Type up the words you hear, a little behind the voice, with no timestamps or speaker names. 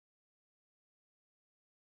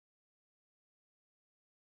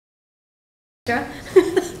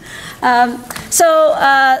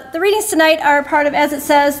The readings tonight are part of, as it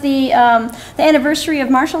says, the anniversary of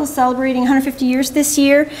Marshall is celebrating 150 years this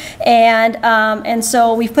year, and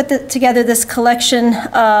so we've put together this collection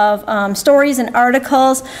of stories and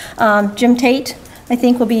articles. Jim Tate, I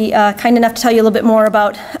think, will be kind enough to tell you a little bit more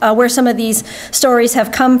about where some of these stories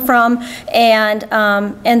have come from,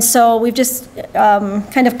 and so we've just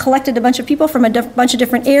kind of collected a bunch of people from a bunch of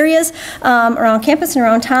different areas around campus and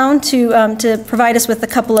around town to provide us with a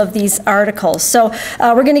couple of these articles. So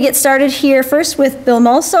we're going to get started here first with Bill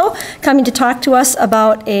Mulso coming to talk to us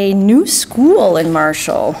about a new school in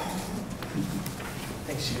Marshall.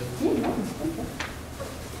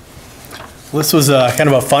 This was kind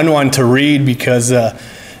of a fun one to read because,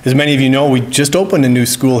 as many of you know, we just opened a new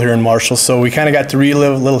school here in Marshall, so we kind of got to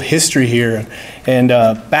relive a little history here. And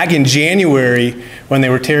back in January, when they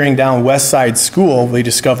were tearing down West Side School, they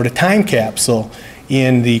discovered a time capsule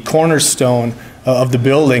in the cornerstone of the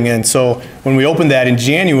building. And so when we opened that in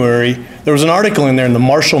January, there was an article in there in the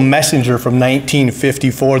Marshall Messenger from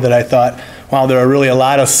 1954 that I thought, wow, there are really a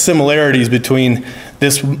lot of similarities between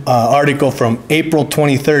this article from April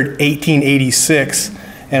 23rd, 1886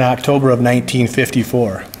 and October of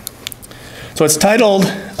 1954. So it's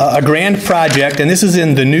titled A Grand Project, and this is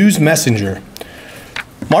in the News Messenger.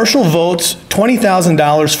 Marshall votes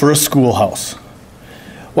 $20,000 for a schoolhouse.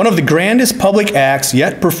 One of the grandest public acts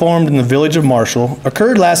yet performed in the village of Marshall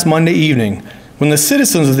occurred last Monday evening when the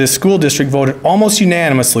citizens of this school district voted almost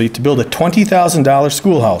unanimously to build a $20,000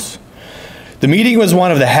 schoolhouse. The meeting was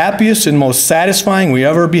one of the happiest and most satisfying we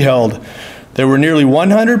ever beheld. There were nearly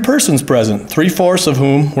 100 persons present, 3/4 of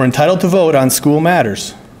whom were entitled to vote on school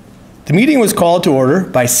matters. The meeting was called to order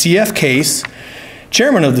by C.F. Case,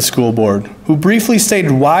 chairman of the school board, who briefly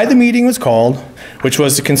stated why the meeting was called, which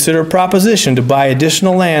was to consider a proposition to buy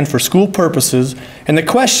additional land for school purposes and the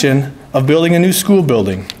question of building a new school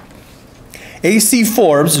building. A.C.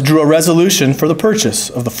 Forbes drew a resolution for the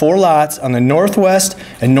purchase of the 4 lots on the northwest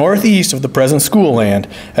and northeast of the present school land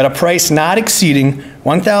at a price not exceeding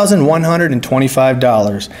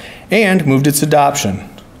 $1,125 and moved its adoption.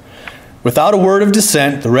 Without a word of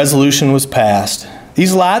dissent, the resolution was passed.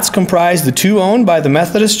 These lots comprised the 2 owned by the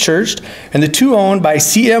Methodist Church and the 2 owned by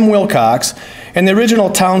C.M. Wilcox and the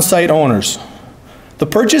original town site owners. The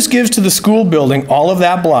purchase gives to the school building all of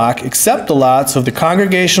that block except the lots of the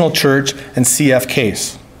Congregational Church and C.F.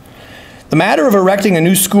 Case. The matter of erecting a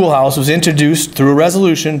new schoolhouse was introduced through a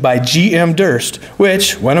resolution by G.M. Durst,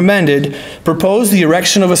 which, when amended, proposed the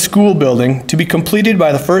erection of a school building to be completed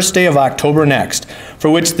by the first day of October next, for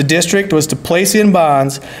which the district was to place in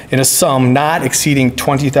bonds in a sum not exceeding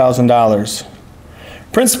 $20,000.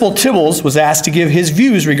 Principal Tibbles was asked to give his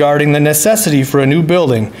views regarding the necessity for a new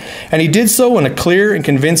building, and he did so in a clear and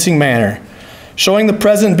convincing manner, showing the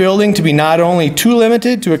present building to be not only too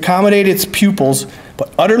limited to accommodate its pupils,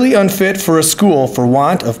 but utterly unfit for a school for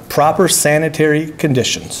want of proper sanitary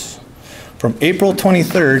conditions. From April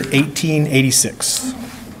 23rd, 1886.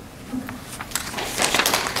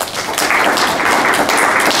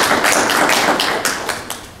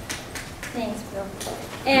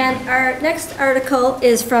 And our next article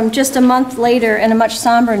is from just a month later and a much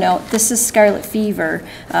somber note. This is Scarlet Fever,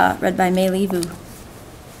 read by Mei Li Vu.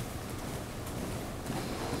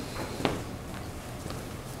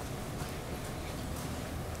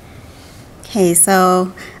 Okay,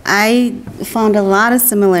 so I found a lot of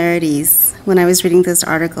similarities when I was reading this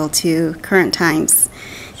article to current times.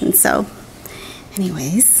 And so,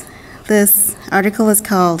 anyways, this article is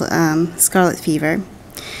called Scarlet Fever.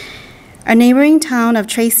 Our neighboring town of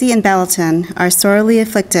Tracy and Bellton are sorely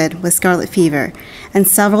afflicted with scarlet fever, and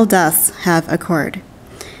several deaths have occurred.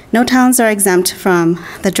 No towns are exempt from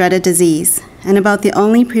the dreaded disease, and about the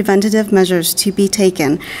only preventative measures to be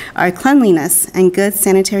taken are cleanliness and good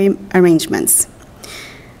sanitary arrangements.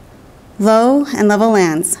 Low and level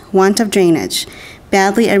lands, want of drainage,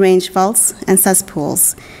 badly arranged vaults and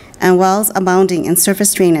cesspools, and wells abounding in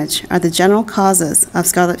surface drainage are the general causes of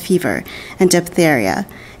scarlet fever and diphtheria,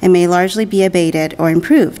 and may largely be abated or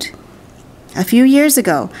improved. A few years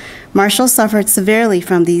ago, Marshall suffered severely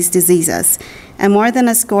from these diseases, and more than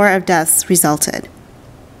a score of deaths resulted.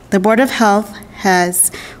 The Board of Health has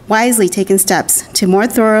wisely taken steps to more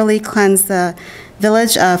thoroughly cleanse the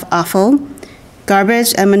village of offal,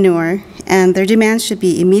 garbage, and manure, and their demands should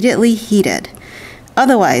be immediately heeded.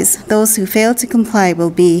 Otherwise, those who fail to comply will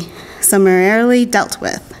be summarily dealt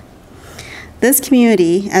with. This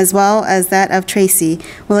community, as well as that of Tracy,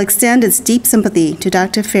 will extend its deep sympathy to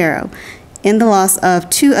Dr. Farrow in the loss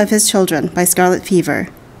of 2 of his children by scarlet fever,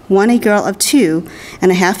 one a girl of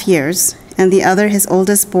 2.5 years, and the other his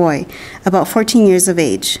oldest boy, about 14 years of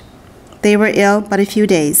age. They were ill but a few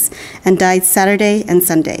days and died Saturday and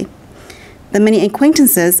Sunday. The many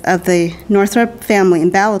acquaintances of the Northrop family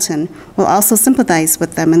in Ballatin will also sympathize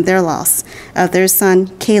with them in their loss of their son,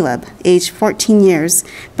 Caleb, aged 14 years,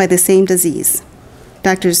 by the same disease.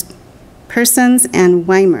 Doctors Persons and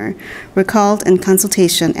Weimer were called in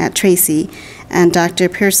consultation at Tracy, and Dr.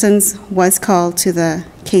 Persons was called to the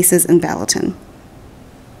cases in Ballatin.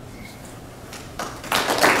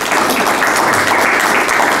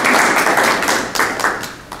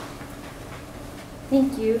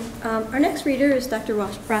 Thank you. Our next reader is Dr.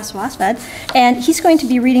 Ross Wasfed, and he's going to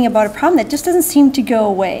be reading about a problem that just doesn't seem to go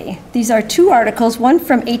away. These are two articles, one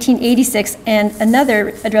from 1886 and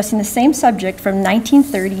another addressing the same subject from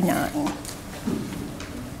 1939.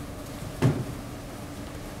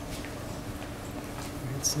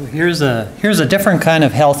 So here's a different kind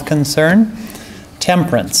of health concern,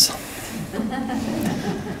 temperance.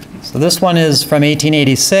 So this one is from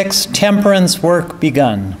 1886, Temperance Work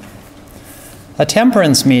Begun. A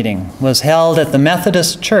temperance meeting was held at the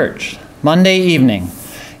Methodist Church Monday evening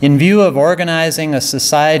in view of organizing a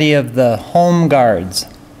society of the Home Guards.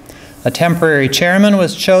 A temporary chairman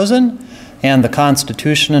was chosen and the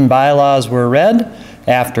Constitution and bylaws were read,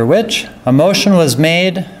 after which a motion was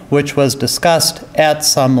made which was discussed at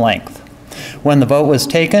some length. When the vote was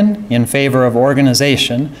taken in favor of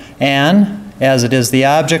organization and, as it is the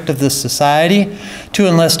object of the society to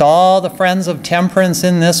enlist all the friends of temperance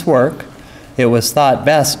in this work, it was thought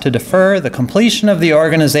best to defer the completion of the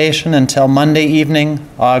organization until Monday evening,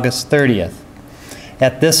 August 30th.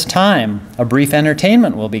 At this time, a brief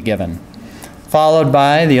entertainment will be given, followed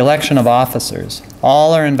by the election of officers.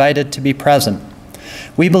 All are invited to be present.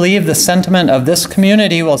 We believe the sentiment of this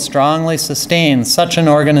community will strongly sustain such an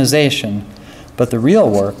organization, but the real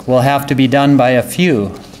work will have to be done by a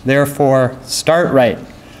few. Therefore, start right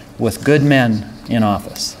with good men in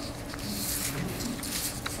office.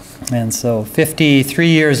 And so 53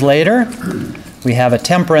 years later, we have a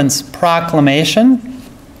temperance proclamation.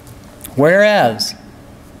 Whereas,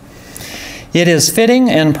 it is fitting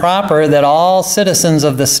and proper that all citizens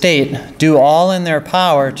of the state do all in their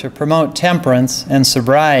power to promote temperance and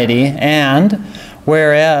sobriety, and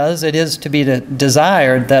whereas it is to be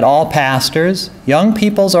desired that all pastors, young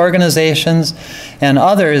people's organizations, and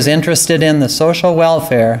others interested in the social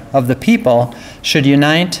welfare of the people should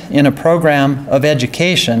unite in a program of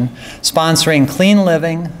education sponsoring clean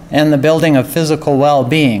living and the building of physical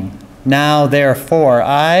well-being. Now, therefore,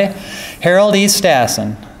 I, Harold E.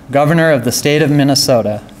 Stassen, Governor of the State of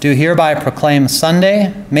Minnesota, do hereby proclaim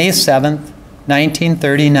Sunday, May 7th,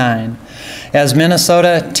 1939, as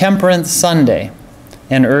Minnesota Temperance Sunday,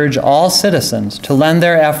 and urge all citizens to lend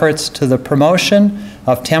their efforts to the promotion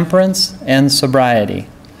of temperance and sobriety.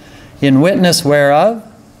 In witness whereof,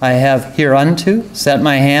 I have hereunto set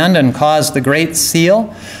my hand and caused the great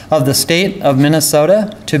seal of the State of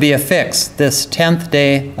Minnesota to be affixed this 10th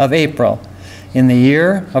day of April, in the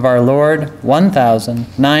year of our Lord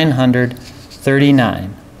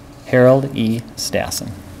 1939. Harold E.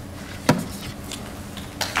 Stassen.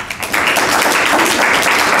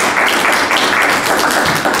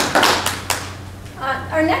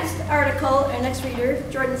 Our next reader,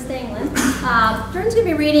 Jordan Stanglin. Jordan's going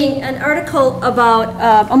to be reading an article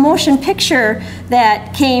about a motion picture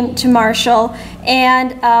that came to Marshall,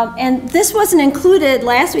 and this wasn't included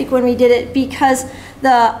last week when we did it because the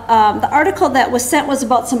article that was sent was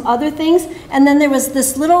about some other things, and then there was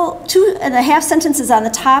this little 2.5 sentences on the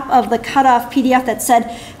top of the cut-off PDF that said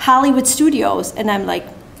Hollywood Studios, and I'm like,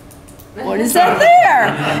 what is that there?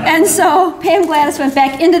 And so Pam Gladys went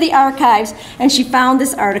back into the archives and she found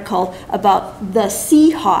this article about the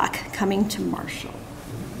Seahawk coming to Marshall.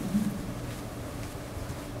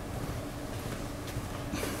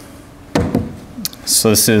 So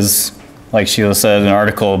this is, like Sheila said, an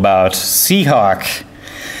article about Seahawk,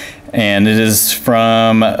 and it is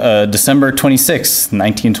from December 26,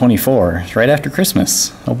 1924, right after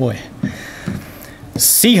Christmas. Oh boy.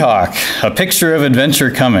 Seahawk, a picture of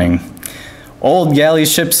adventure coming. Old galley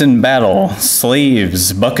ships in battle,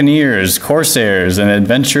 slaves, buccaneers, corsairs, and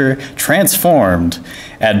adventure transformed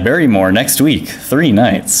at Barrymore next week, 3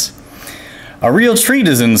 nights. A real treat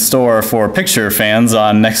is in store for picture fans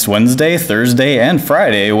on next Wednesday, Thursday, and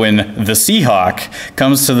Friday when the Seahawk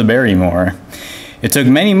comes to the Barrymore. It took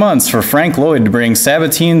many months for Frank Lloyd to bring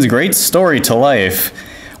Sabatine's great story to life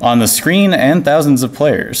on the screen and thousands of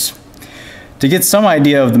players. To get some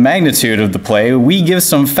idea of the magnitude of the play, we give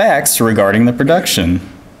some facts regarding the production.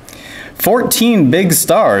 14 big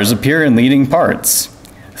stars appear in leading parts.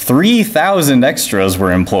 3,000 extras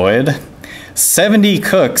were employed. 70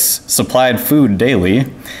 cooks supplied food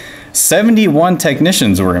daily. 71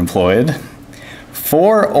 technicians were employed.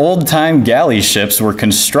 4 old-time galley ships were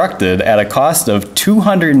constructed at a cost of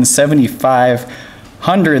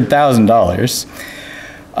 $275,000.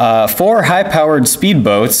 4 high-powered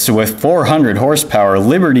speedboats with 400 horsepower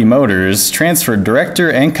Liberty motors transferred director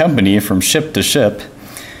and company from ship to ship.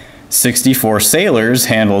 64 sailors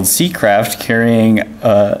handled seacraft carrying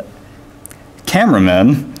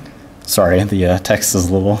cameramen. Sorry, the text is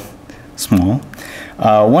a little small.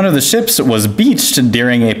 One of the ships was beached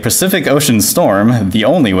during a Pacific Ocean storm, the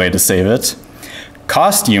only way to save it.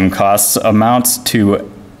 Costume costs amount to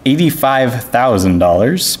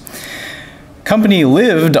 $85,000. Company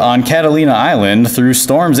lived on Catalina Island through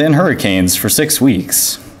storms and hurricanes for 6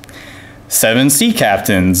 weeks. 7 sea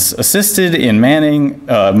captains assisted in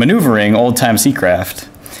maneuvering old-time seacraft.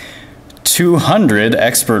 200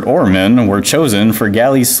 expert oarmen were chosen for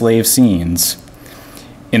galley slave scenes.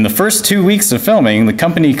 In the first 2 weeks of filming, the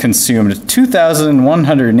company consumed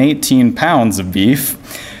 2,118 pounds of beef,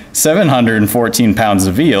 714 pounds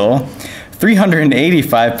of veal,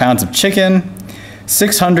 385 pounds of chicken,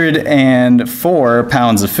 604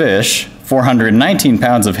 pounds of fish, 419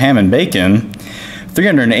 pounds of ham and bacon,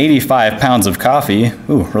 385 pounds of coffee,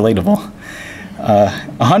 ooh, relatable,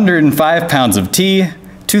 105 pounds of tea,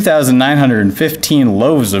 2,915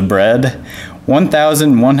 loaves of bread,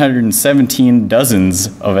 1,117 dozens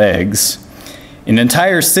of eggs. An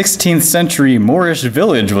entire 16th century Moorish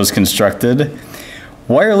village was constructed.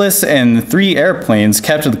 Wireless and 3 airplanes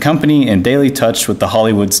kept the company in daily touch with the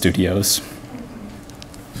Hollywood studios.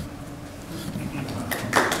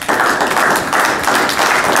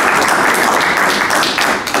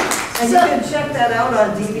 And you can check that out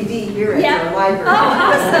on DVD here at Yeah. the library. Oh,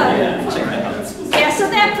 awesome. Yeah, so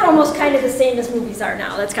that promo's kind of the same as movies are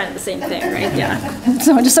now. That's kind of the same thing, right? Yeah.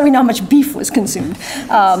 So just so we know how much beef was consumed.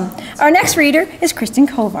 Our next reader is Kristen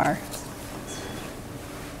Kovar.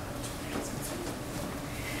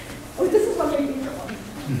 Oh, this is one reading for one.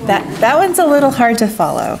 That one's a little hard to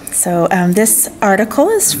follow. So this article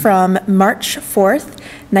is from March 4th,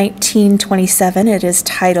 1927. It is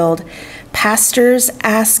titled, "Pastors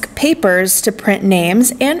Ask Papers to Print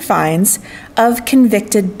Names and Fines of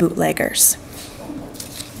Convicted Bootleggers."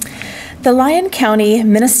 The Lyon County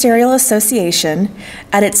Ministerial Association,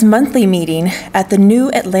 at its monthly meeting at the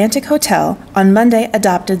New Atlantic Hotel on Monday,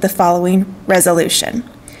 adopted the following resolution.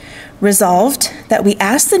 Resolved that we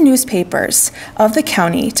ask the newspapers of the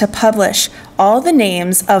county to publish all the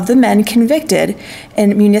names of the men convicted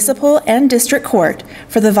in municipal and district court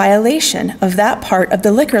for the violation of that part of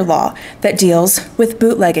the liquor law that deals with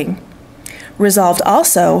bootlegging. Resolved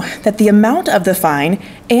also that the amount of the fine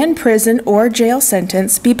and prison or jail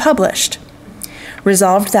sentence be published.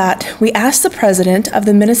 Resolved that we ask the president of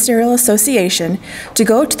the Ministerial Association to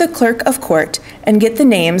go to the clerk of court and get the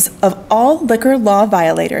names of all liquor law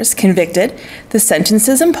violators convicted, the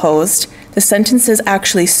sentences imposed, the sentences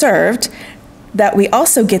actually served, that we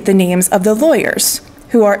also get the names of the lawyers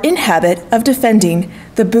who are in habit of defending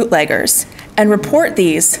the bootleggers and report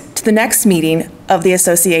these to the next meeting of the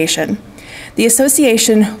association. The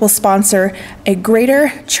association will sponsor a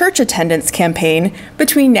greater church attendance campaign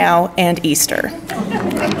between now and Easter. Awesome.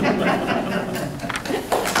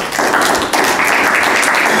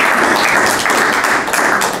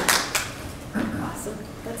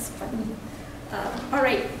 That's funny. All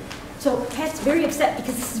right. So Pat's very upset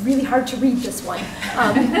because this is really hard to read, this one.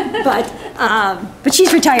 But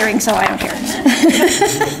she's retiring, so I don't care.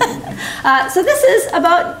 So this is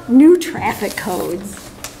about new traffic codes.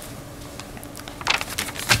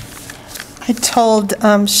 I told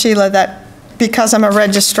Sheila that because I'm a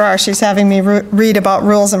registrar, she's having me read about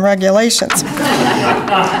rules and regulations.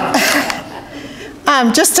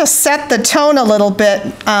 Just to set the tone a little bit,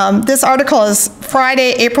 this article is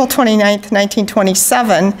Friday, April 29th,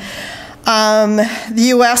 1927. The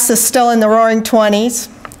U.S. is still in the roaring 20s.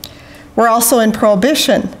 We're also in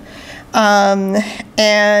Prohibition.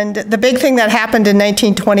 And the big thing that happened in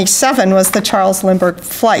 1927 was the Charles Lindbergh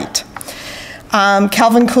flight.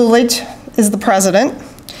 Calvin Coolidge is the president.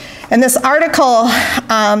 And this article,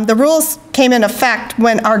 the rules came in effect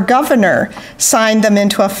when our governor signed them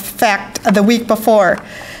into effect the week before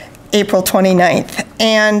April 29th.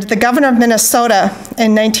 And the governor of Minnesota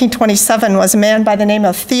in 1927 was a man by the name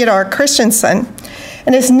of Theodore Christensen.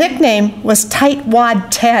 And his nickname was Tightwad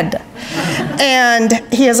Ted. And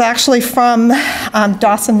he is actually from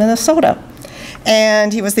Dawson, Minnesota.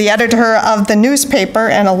 And he was the editor of the newspaper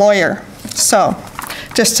and a lawyer. So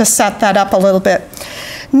just to set that up a little bit.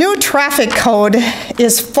 New traffic code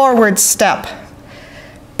is forward step.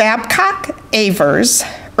 Babcock Avers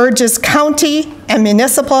urges county and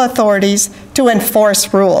municipal authorities to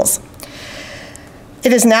enforce rules.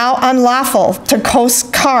 It is now unlawful to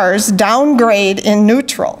coast cars downgrade in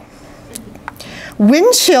neutral.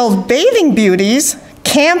 Windshield bathing beauties,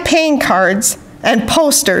 campaign cards, and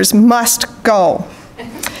posters must go.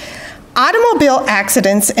 Automobile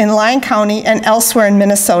accidents in Lyon County and elsewhere in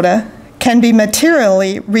Minnesota can be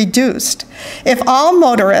materially reduced if all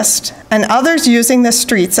motorists and others using the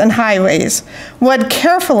streets and highways would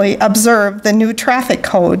carefully observe the new traffic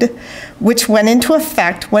code, which went into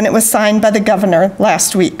effect when it was signed by the governor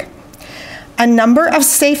last week. A number of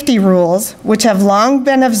safety rules, which have long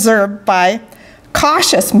been observed by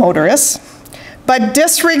cautious motorists, but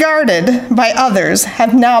disregarded by others,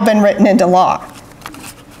 have now been written into law.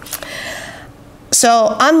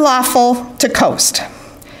 So, unlawful to coast.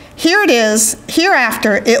 Here it is,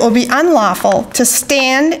 hereafter it will be unlawful to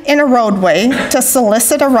stand in a roadway to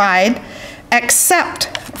solicit a ride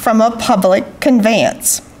except from a public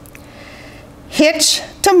conveyance. Hitch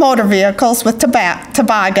to motor vehicles with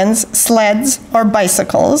toboggans, sleds, or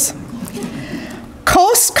bicycles.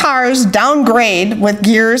 Coast cars downgrade with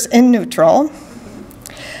gears in neutral.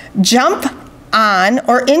 Jump on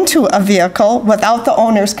or into a vehicle without the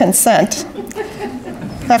owner's consent.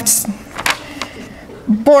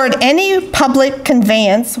 Board any public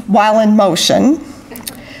conveyance while in motion.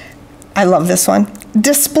 I love this one.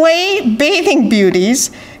 Display bathing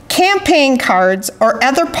beauties, campaign cards, or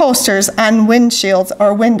other posters on windshields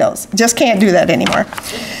or windows. Just can't do that anymore.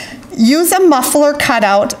 Use a muffler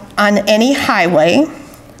cutout on any highway.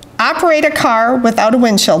 Operate a car without a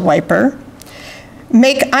windshield wiper.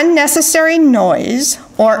 Make unnecessary noise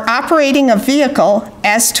or operating a vehicle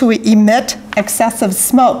as to emit excessive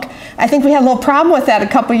smoke. I think we had a little problem with that a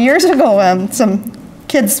couple years ago, some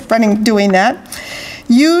kids doing that.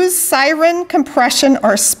 Use siren, compression,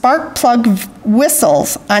 or spark plug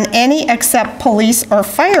whistles on any except police or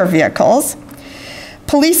fire vehicles.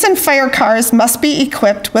 Police and fire cars must be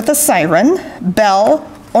equipped with a siren, bell,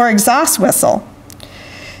 or exhaust whistle.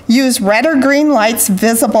 Use red or green lights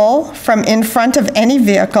visible from in front of any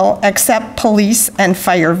vehicle except police and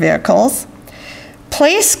fire vehicles.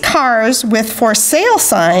 Place cars with for sale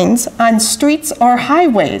signs on streets or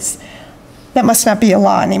highways. That must not be a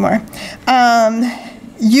law anymore.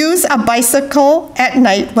 Use a bicycle at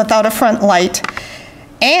night without a front light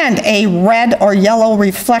and a red or yellow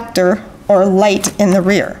reflector or light in the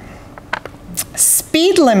rear.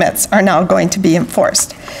 Speed limits are now going to be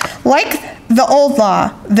enforced. Like the old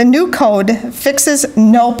law, the new code fixes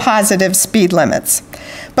no positive speed limits,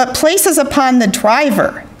 but places upon the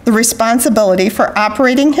driver the responsibility for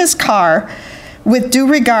operating his car with due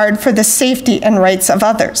regard for the safety and rights of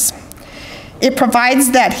others. It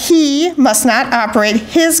provides that he must not operate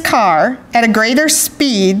his car at a greater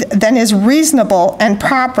speed than is reasonable and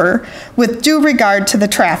proper with due regard to the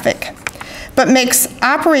traffic, but makes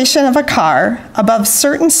operation of a car above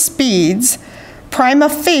certain speeds prima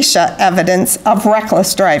facie evidence of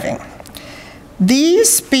reckless driving. These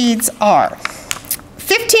speeds are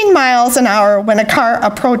 15 miles an hour when a car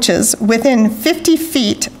approaches within 50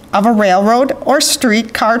 feet of a railroad or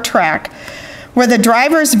streetcar track where the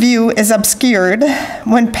driver's view is obscured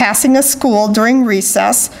when passing a school during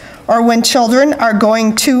recess or when children are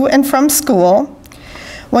going to and from school,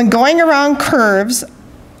 when going around curves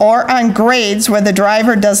or on grades where the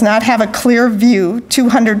driver does not have a clear view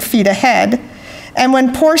 200 feet ahead, and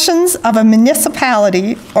when portions of a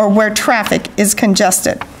municipality or where traffic is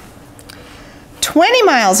congested. 20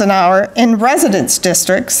 miles an hour in residence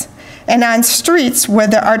districts and on streets where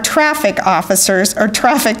there are traffic officers or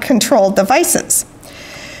traffic control devices.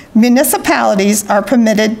 Municipalities are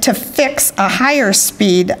permitted to fix a higher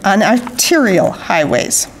speed on arterial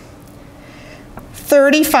highways.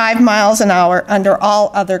 35 miles an hour under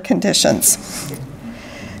all other conditions.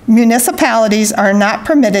 Municipalities are not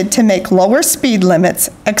permitted to make lower speed limits,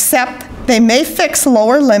 except they may fix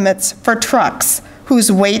lower limits for trucks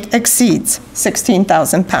whose weight exceeds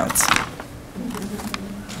 16,000 pounds.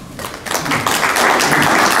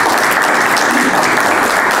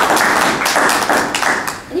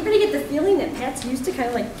 Anybody get the feeling that Pat's used to kind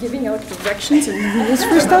of like giving out directions and rules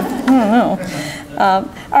for stuff? I don't know.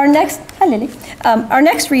 Hi Lily. Our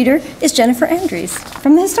next reader is Jennifer Andrews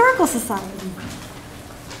from the Historical Society.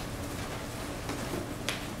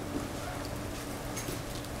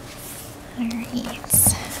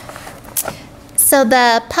 So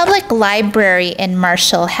the public library in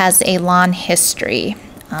Marshall has a long history.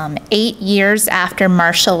 8 years after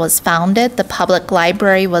Marshall was founded, the public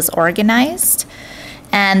library was organized.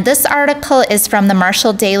 And this article is from the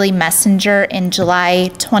Marshall Daily Messenger in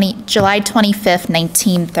July 25th,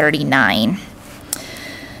 1939.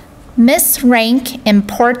 Miss Rank,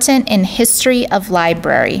 important in history of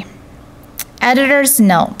library. Editor's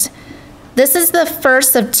note. This is the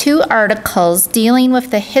first of 2 articles dealing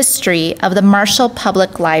with the history of the Marshall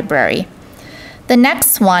Public Library. The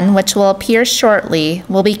next one, which will appear shortly,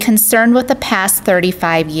 will be concerned with the past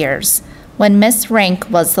 35 years, when Miss Rank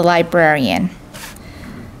was the librarian.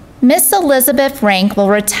 Miss Elizabeth Rank will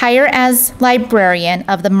retire as librarian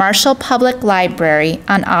of the Marshall Public Library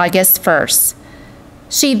on August 1st.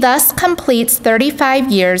 She thus completes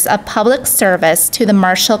 35 years of public service to the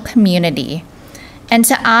Marshall community. And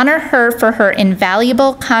to honor her for her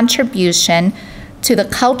invaluable contribution to the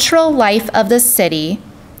cultural life of the city,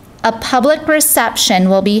 a public reception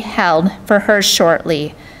will be held for her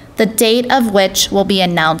shortly, the date of which will be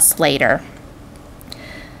announced later.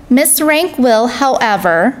 Miss Rank will,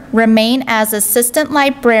 however, remain as assistant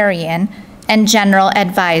librarian and general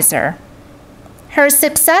advisor. Her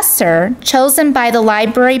successor, chosen by the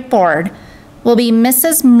library board, will be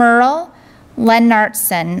Mrs. Merle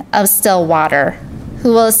Lennartson of Stillwater, who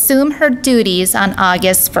will assume her duties on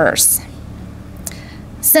August 1st.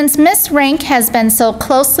 Since Miss Rank has been so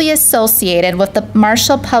closely associated with the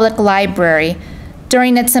Marshall Public Library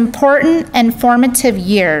during its important and formative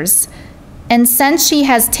years, and since she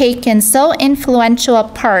has taken so influential a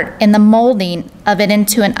part in the molding of it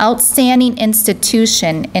into an outstanding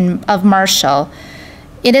institution of Marshall,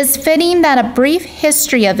 it is fitting that a brief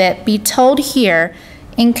history of it be told here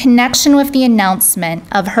in connection with the announcement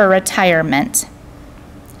of her retirement.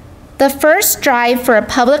 The first drive for a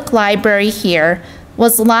public library here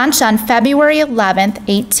was launched on February 11,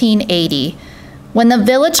 1880, when the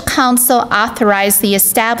village council authorized the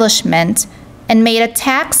establishment and made a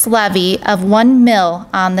tax levy of 1 mill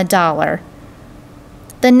on the dollar.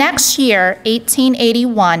 The next year,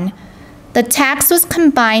 1881, the tax was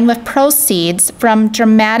combined with proceeds from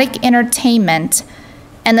dramatic entertainment,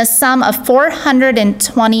 and the sum of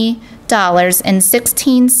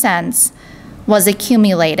 $420.16 was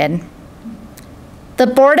accumulated. The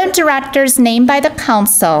board of directors named by the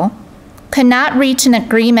council could not reach an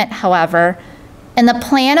agreement, however, and the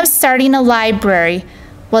plan of starting a library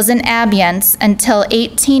was in abeyance until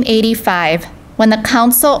 1885, when the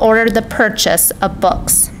council ordered the purchase of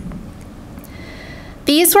books.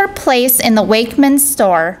 These were placed in the Wakeman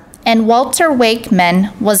store, and Walter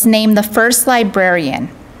Wakeman was named the first librarian.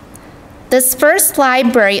 This first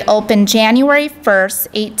library opened January 1st,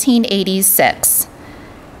 1886,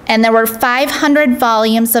 and there were 500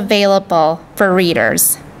 volumes available for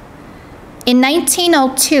readers. In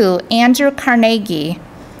 1902, Andrew Carnegie,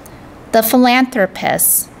 the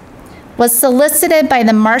philanthropist, was solicited by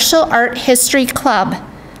the Marshall Art History Club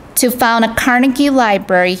to found a Carnegie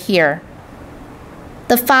Library here.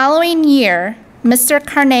 The following year, Mr.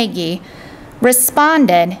 Carnegie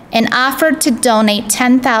responded and offered to donate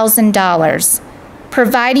 $10,000,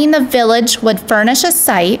 providing the village would furnish a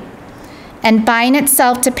site and bind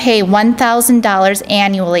itself to pay $1,000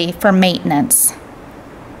 annually for maintenance.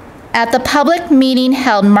 At the public meeting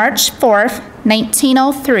held March 4th,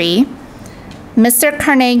 1903, Mr.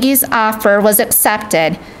 Carnegie's offer was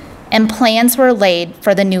accepted and plans were laid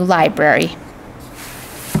for the new library.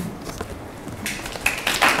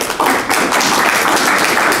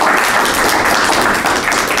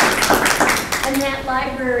 And that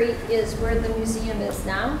library is where the museum is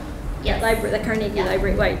now? Yes. Library, the Carnegie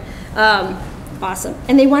Library, right. Awesome.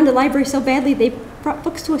 And they wanted a library so badly, they brought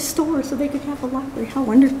books to a store so they could have a library. How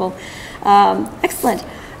wonderful. Excellent.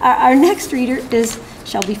 Our next reader is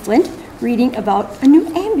Shelby Flint, reading about a new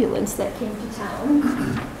ambulance that came to town.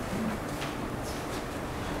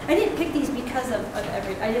 I didn't pick these because of I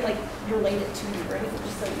didn't relate it to you, right?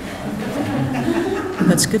 Just so you know.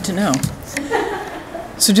 That's good to know.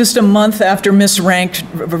 So just a month after Miss Rank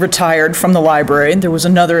retired from the library, there was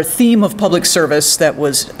another theme of public service that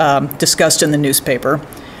was discussed in the newspaper.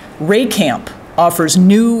 Raycamp offers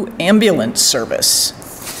new ambulance service.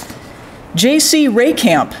 J.C.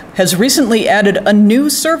 Raycamp has recently added a new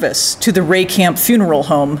service to the Raycamp Funeral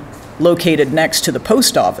Home located next to the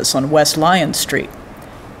post office on West Lyon Street.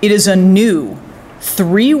 It is a new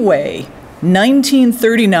 3-way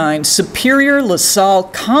 1939 Superior LaSalle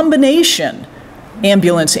combination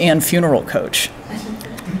ambulance and funeral coach.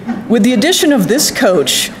 With the addition of this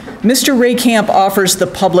coach, Mr. Raycamp offers the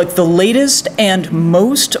public the latest and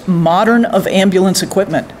most modern of ambulance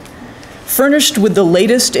equipment. Furnished with the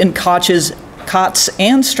latest in cots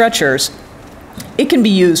and stretchers, it can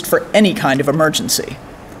be used for any kind of emergency.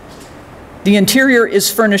 The interior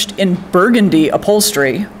is furnished in burgundy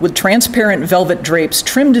upholstery with transparent velvet drapes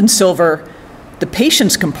trimmed in silver. The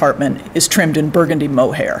patient's compartment is trimmed in burgundy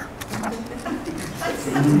mohair.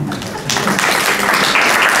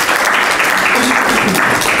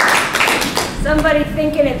 everybody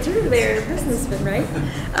thinking it through there, businessman, right?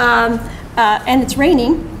 And it's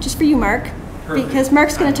raining, just for you, Mark, because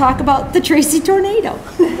Mark's going to talk about the Tracy tornado.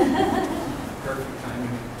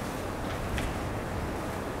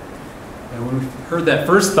 And when we heard that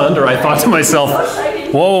first thunder, I thought to myself,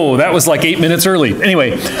 whoa, that was like 8 minutes early.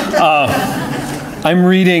 Anyway, I'm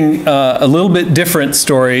reading a little bit different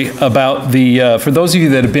story about the, for those of you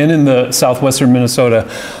that have been in the southwestern Minnesota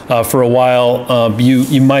for a while,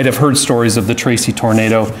 you might have heard stories of the Tracy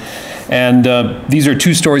tornado. And these are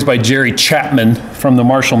two stories by Jerry Chapman from the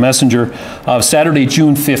Marshall Messenger of Saturday,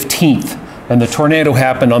 June 15th. And the tornado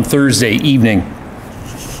happened on Thursday evening.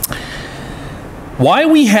 Why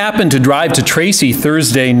we happened to drive to Tracy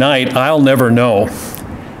Thursday night, I'll never know.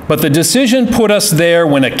 But the decision put us there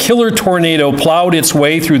when a killer tornado plowed its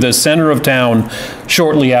way through the center of town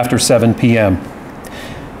shortly after 7 p.m.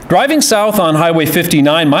 Driving south on Highway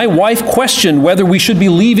 59, my wife questioned whether we should be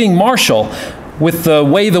leaving Marshall with the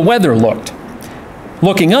way the weather looked.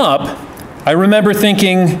 Looking up, I remember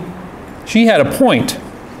thinking she had a point.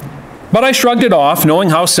 But I shrugged it off, knowing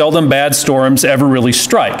how seldom bad storms ever really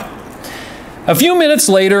strike. A few minutes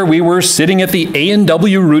later, we were sitting at the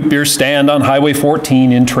A&W root beer stand on Highway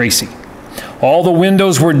 14 in Tracy. All the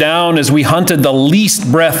windows were down as we hunted the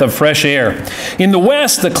least breath of fresh air. In the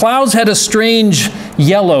west, the clouds had a strange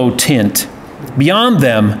yellow tint. Beyond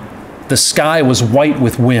them, the sky was white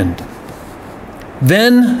with wind.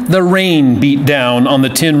 Then the rain beat down on the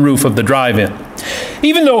tin roof of the drive-in.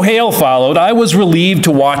 Even though hail followed, I was relieved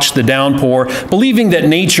to watch the downpour, believing that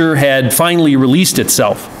nature had finally released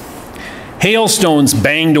itself. Hailstones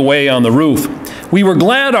banged away on the roof. We were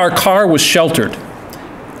glad our car was sheltered.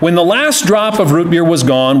 When the last drop of root beer was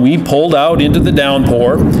gone, we pulled out into the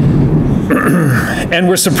downpour and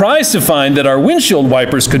were surprised to find that our windshield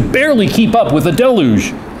wipers could barely keep up with the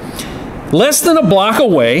deluge. Less than a block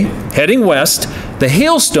away, heading west, the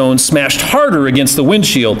hailstones smashed harder against the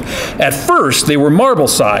windshield. At first, they were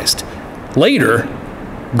marble-sized. Later,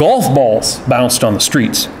 golf balls bounced on the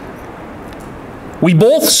streets. We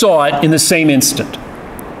both saw it in the same instant.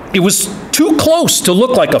 It was too close to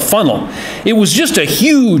look like a funnel. It was just a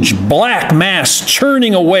huge black mass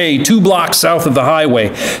churning away 2 blocks south of the highway.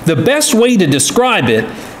 The best way to describe it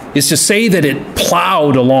is to say that it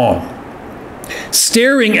plowed along.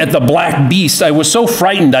 Staring at the black beast, I was so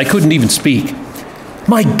frightened I couldn't even speak.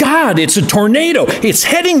 "My God, it's a tornado! It's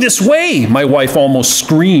heading this way!" my wife almost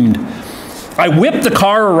screamed. I whipped the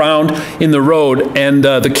car around in the road, and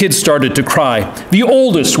the kids started to cry. The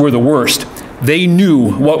oldest were the worst. They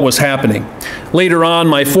knew what was happening. Later on,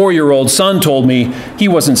 my 4-year-old son told me he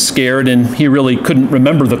wasn't scared and he really couldn't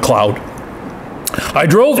remember the cloud. I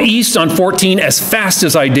drove east on 14 as fast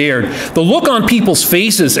as I dared. The look on people's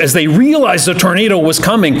faces as they realized the tornado was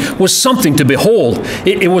coming was something to behold.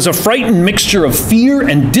 It was a frightened mixture of fear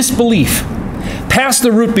and disbelief. Past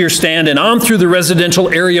the root beer stand and on through the residential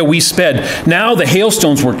area we sped. Now the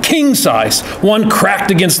hailstones were king-size. One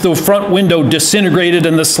cracked against the front window, disintegrated,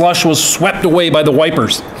 and the slush was swept away by the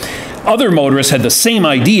wipers. Other motorists had the same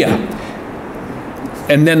idea.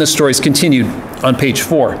 And then the stories continued on page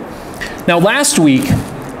 4. Now last week,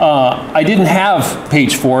 I didn't have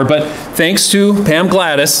page 4, but thanks to Pam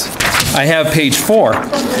Gladys, I have page 4.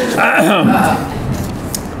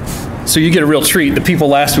 So you get a real treat. The people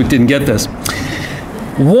last week didn't get this.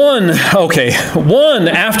 One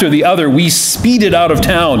after the other, we speeded out of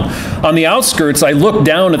town. On the outskirts, I looked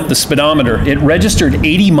down at the speedometer. It registered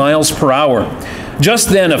 80 miles per hour. Just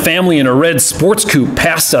then, a family in a red sports coupe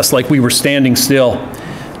passed us like we were standing still.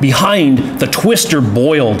 Behind, the twister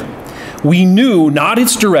boiled. We knew not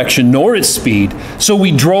its direction nor its speed, so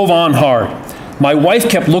we drove on hard. My wife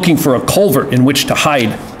kept looking for a culvert in which to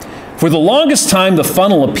hide. For the longest time, the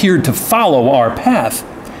funnel appeared to follow our path.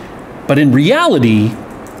 But in reality,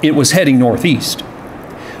 it was heading northeast.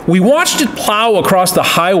 We watched it plow across the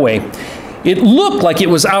highway. It looked like it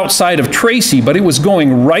was outside of Tracy, but it was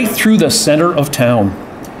going right through the center of town.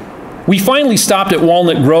 We finally stopped at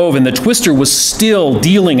Walnut Grove, and the twister was still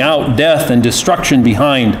dealing out death and destruction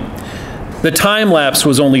behind. The time lapse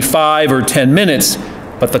was only 5 or 10 minutes,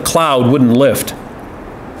 but the cloud wouldn't lift.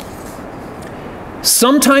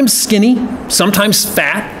 Sometimes skinny, sometimes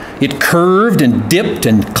fat, it curved and dipped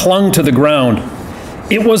and clung to the ground.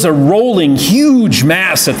 It was a rolling, huge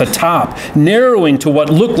mass at the top, narrowing to what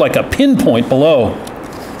looked like a pinpoint below.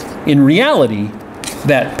 In reality,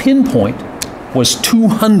 that pinpoint was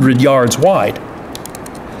 200 yards wide.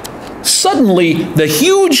 Suddenly, the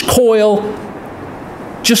huge coil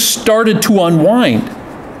just started to unwind.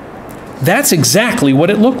 That's exactly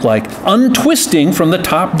what it looked like. Untwisting from the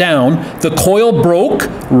top down, the coil broke,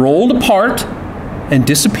 rolled apart, and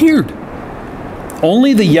disappeared.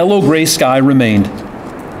 Only the yellow-gray sky remained.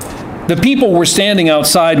 The people were standing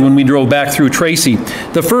outside when we drove back through Tracy.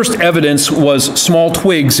 The first evidence was small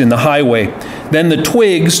twigs in the highway. Then the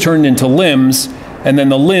twigs turned into limbs, and then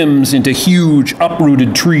the limbs into huge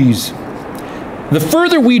uprooted trees. The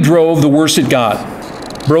further we drove, the worse it got.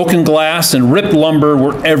 Broken glass and ripped lumber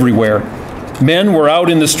were everywhere. Men were out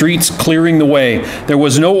in the streets clearing the way. There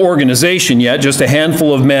was no organization yet, just a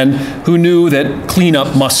handful of men who knew that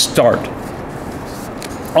cleanup must start.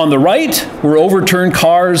 On the right were overturned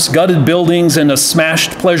cars, gutted buildings, and a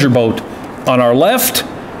smashed pleasure boat. On our left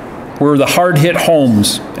were the hard-hit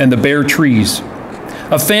homes and the bare trees.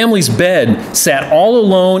 A family's bed sat all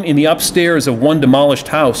alone in the upstairs of one demolished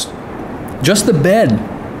house. Just the bed.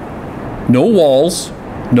 No walls,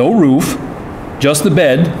 no roof, just the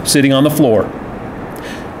bed sitting on the floor.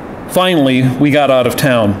 Finally, we got out of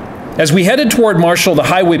town. As we headed toward Marshall, the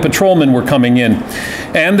highway patrolmen were coming in,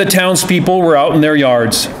 and the townspeople were out in their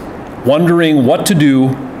yards, wondering what to do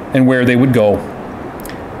and where they would go.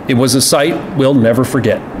 It was a sight we'll never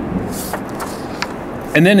forget.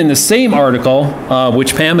 And then in the same article,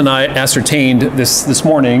 which Pam and I ascertained this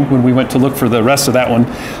morning when we went to look for the rest of that one,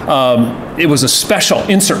 it was a special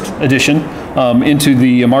insert edition into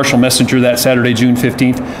the Marshall Messenger that Saturday, June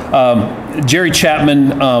 15th. Jerry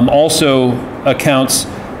Chapman also accounts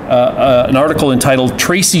an article entitled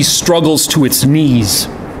 "Tracy Struggles to Its Knees."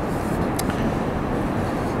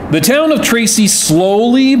 The town of Tracy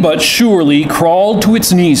slowly but surely crawled to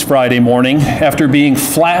its knees Friday morning after being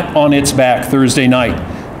flat on its back Thursday night,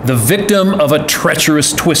 the victim of a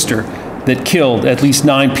treacherous twister that killed at least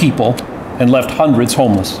 9 people and left hundreds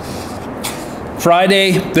homeless.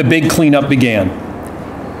 Friday, the big cleanup began.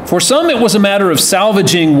 For some, it was a matter of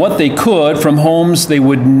salvaging what they could from homes they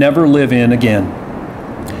would never live in again.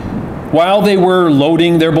 While they were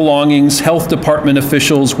loading their belongings, health department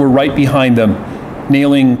officials were right behind them,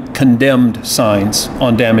 nailing "condemned" signs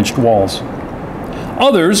on damaged walls.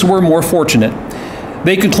 Others were more fortunate.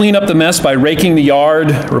 They could clean up the mess by raking the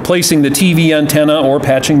yard, replacing the TV antenna, or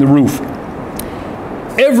patching the roof.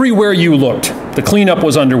 Everywhere you looked, the cleanup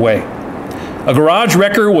was underway. A garage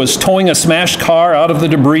wrecker was towing a smashed car out of the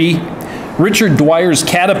debris. Richard Dwyer's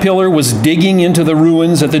Caterpillar was digging into the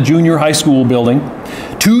ruins at the junior high school building.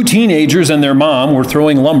 2 teenagers and their mom were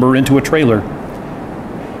throwing lumber into a trailer.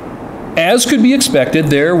 As could be expected,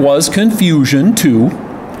 there was confusion, too.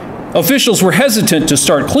 Officials were hesitant to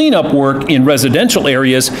start cleanup work in residential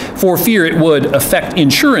areas for fear it would affect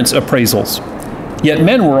insurance appraisals. Yet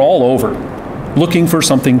men were all over, looking for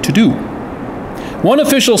something to do. One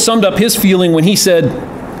official summed up his feeling when he said,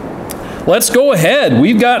 "Let's go ahead.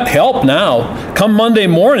 We've got help now. Come Monday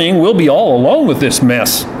morning, we'll be all alone with this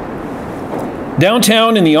mess."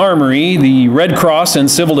 Downtown in the Armory, the Red Cross and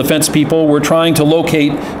civil defense people were trying to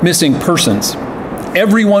locate missing persons.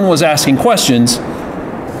 Everyone was asking questions.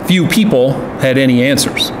 Few people had any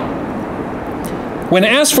answers. When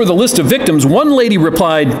asked for the list of victims, one lady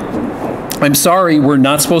replied, "I'm sorry, we're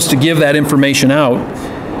not supposed to give that information out."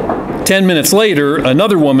 10 minutes later,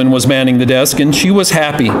 another woman was manning the desk, and she was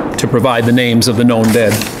happy to provide the names of the known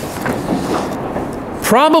dead.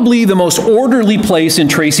 Probably the most orderly place in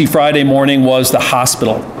Tracy Friday morning was the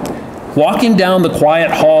hospital. Walking down the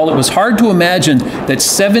quiet hall, it was hard to imagine that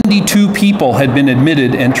 72 people had been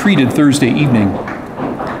admitted and treated Thursday evening.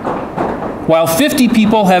 While 50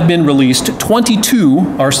 people have been released, 22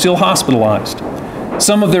 are still hospitalized.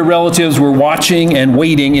 Some of their relatives were watching and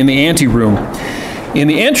waiting in the anteroom. In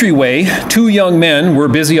the entryway, 2 young men were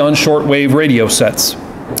busy on shortwave radio sets.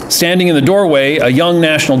 Standing in the doorway, a young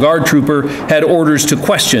National Guard trooper had orders to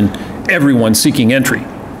question everyone seeking entry.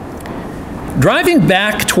 Driving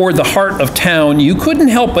back toward the heart of town, you couldn't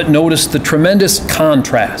help but notice the tremendous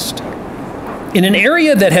contrast. In an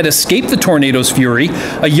area that had escaped the tornado's fury,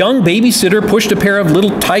 a young babysitter pushed a pair of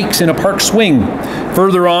little tykes in a park swing.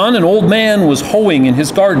 Further on, an old man was hoeing in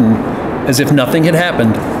his garden as if nothing had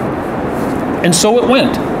happened. And so it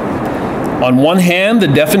went. On one hand, the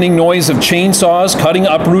deafening noise of chainsaws cutting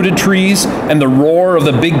uprooted trees and the roar of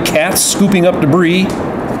the big cats scooping up debris.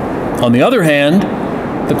 On the other hand,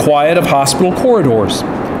 the quiet of hospital corridors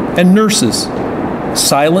and nurses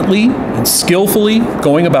silently and skillfully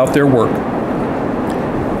going about their work.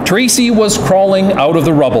 Tracy was crawling out of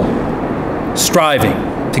the rubble, striving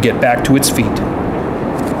to get back to its feet.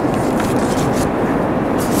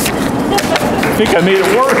 I think I made it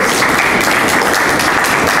worse.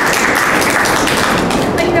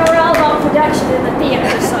 We're all about production in the theater,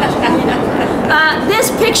 so, this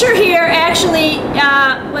picture here actually,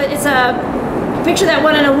 it's a picture that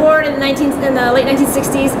won an award in the late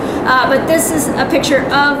 1960s, but this is a picture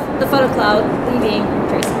of the funnel cloud leaving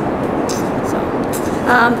Tracy. So.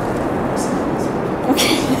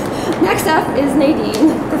 Okay. Next up is Nadine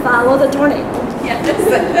to follow the tornado. Yes.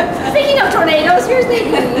 Speaking of tornadoes, here's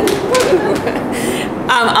Nadine.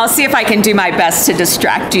 I'll see if I can do my best to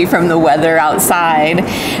distract you from the weather outside.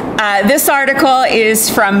 This article is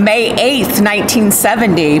from May 8th,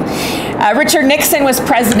 1970. Richard Nixon was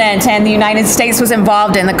president and the United States was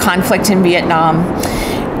involved in the conflict in Vietnam.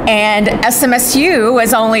 And SMSU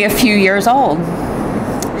was only a few years old.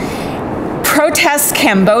 Protests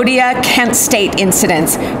Cambodia, Kent State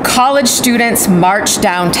incidents. College students march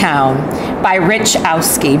downtown by Rich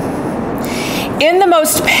Owski. In the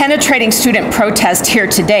most penetrating student protest here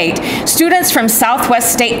to date, students from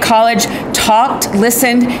Southwest State College talked,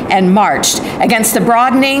 listened, and marched against the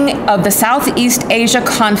broadening of the Southeast Asia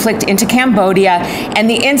conflict into Cambodia and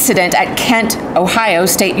the incident at Kent, Ohio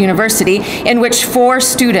State University, in which 4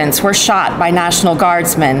 students were shot by National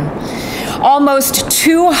Guardsmen. Almost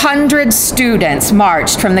 200 students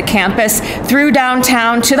marched from the campus through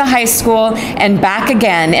downtown to the high school and back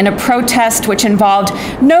again in a protest which involved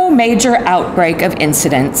no major outbreak of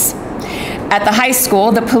incidents. At the high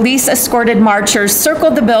school, the police escorted marchers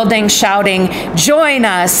circled the building shouting, "Join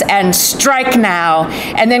us" and "Strike now,"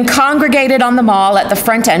 and then congregated on the mall at the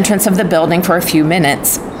front entrance of the building for a few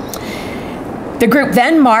minutes. The group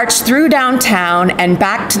then marched through downtown and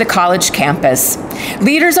back to the college campus.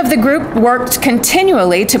 Leaders of the group worked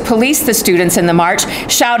continually to police the students in the march,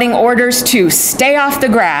 shouting orders to stay off the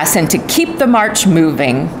grass and to keep the march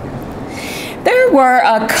moving. There were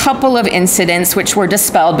a couple of incidents which were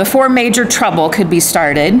dispelled before major trouble could be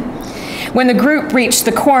started. When the group reached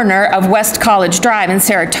the corner of West College Drive and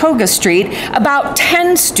Saratoga Street, about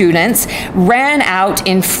 10 students ran out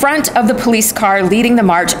in front of the police car leading the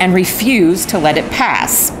march and refused to let it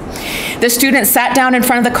pass. The students sat down in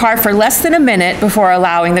front of the car for less than a minute before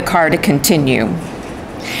allowing the car to continue.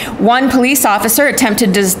 One police officer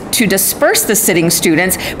attempted to disperse the sitting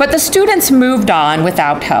students, but the students moved on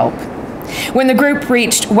without help. When the group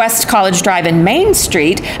reached West College Drive and Main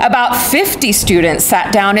Street, about 50 students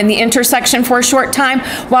sat down in the intersection for a short time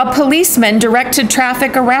while policemen directed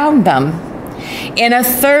traffic around them. In a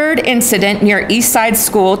third incident near Eastside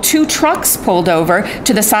School, 2 trucks pulled over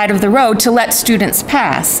to the side of the road to let students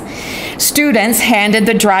pass. Students handed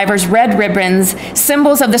the drivers red ribbons,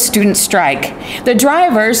 symbols of the student strike. The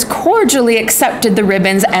drivers cordially accepted the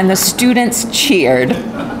ribbons and the students cheered.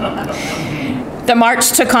 The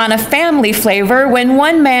march took on a family flavor when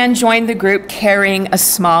one man joined the group carrying a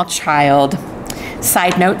small child.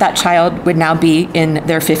 Side note, that child would now be in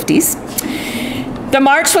their 50s. The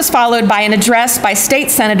march was followed by an address by State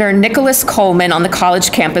Senator Nicholas Coleman on the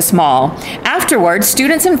college campus mall. Afterwards,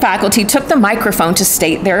 students and faculty took the microphone to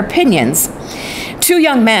state their opinions. 2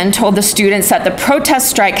 young men told the students that the protest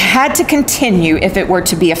strike had to continue if it were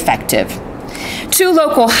to be effective. 2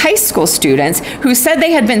 local high school students who said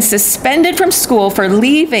they had been suspended from school for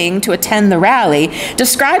leaving to attend the rally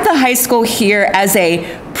described the high school here as a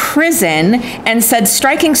prison and said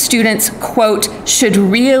striking students, quote, should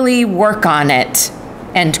really work on it,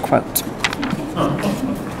 end quote.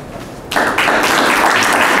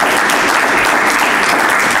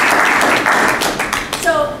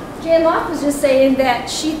 So Jan Locke was just saying that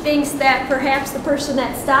she thinks that perhaps the person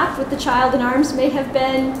that stopped with the child in arms may have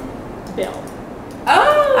been Bill.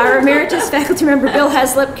 Oh! Our emeritus faculty member Bill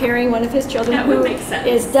Heslip carrying one of his children who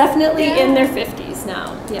is definitely in their 50s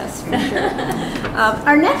now. Yes, for sure.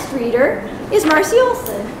 Our next reader is Marcy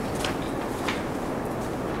Olson.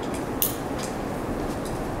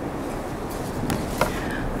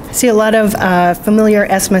 I see a lot of familiar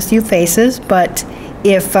SMSU faces, but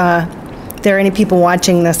if there are any people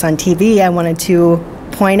watching this on TV, I wanted to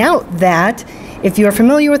point out that if you are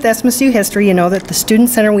familiar with SMSU history, you know that the student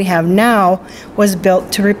center we have now was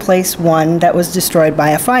built to replace one that was destroyed by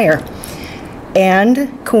a fire. And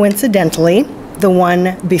coincidentally, the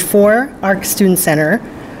one before our student center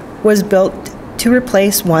was built to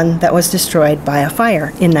replace one that was destroyed by a fire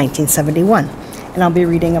in 1971. And I'll be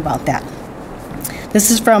reading about that. This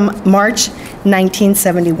is from March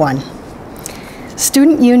 1971.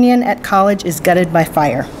 Student union at college is gutted by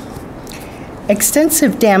fire.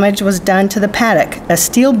 Extensive damage was done to the paddock, a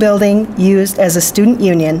steel building used as a student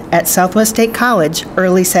union at Southwest State College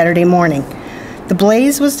early Saturday morning. The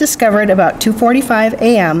blaze was discovered about 2:45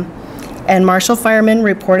 a.m. and Marshall firemen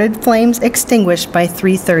reported flames extinguished by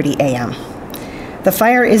 3:30 a.m. The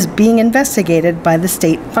fire is being investigated by the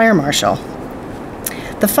state fire marshal.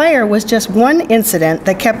 The fire was just one incident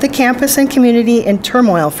that kept the campus and community in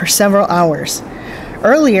turmoil for several hours.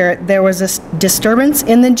 Earlier, there was a disturbance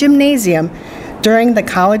in the gymnasium during the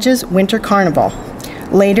college's winter carnival.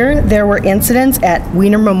 Later, there were incidents at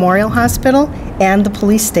Wiener Memorial Hospital and the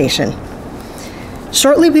police station.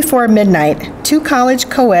 Shortly before midnight, 2 college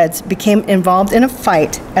co-eds became involved in a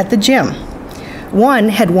fight at the gym. One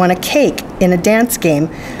had won a cake in a dance game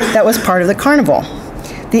that was part of the carnival.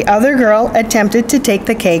 The other girl attempted to take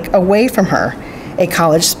the cake away from her, a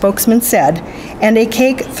college spokesman said, and a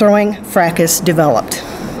cake-throwing fracas developed.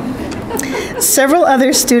 Several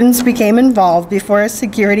other students became involved before a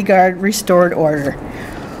security guard restored order.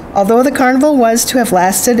 Although the carnival was to have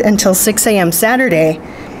lasted until 6 a.m. Saturday,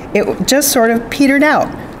 it just sort of petered out,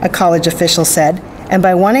 a college official said, and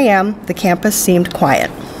by 1 a.m. the campus seemed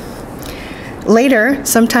quiet. Later,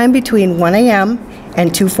 sometime between 1 a.m.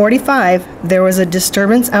 and 2:45, there was a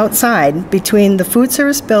disturbance outside between the food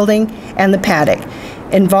service building and the paddock,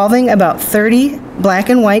 involving about 30 black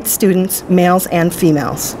and white students, males and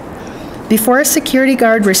females. Before a security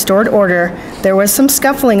guard restored order, there was some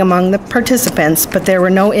scuffling among the participants, but there were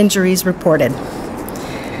no injuries reported.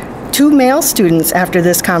 2 male students after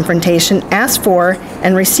this confrontation asked for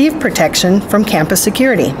and received protection from campus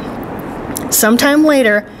security. Sometime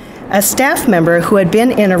later, a staff member who had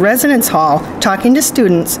been in a residence hall talking to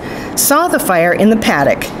students saw the fire in the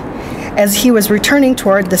paddock as he was returning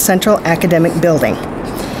toward the Central Academic Building.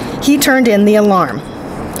 He turned in the alarm.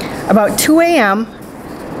 About 2 a.m.,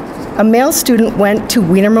 a male student went to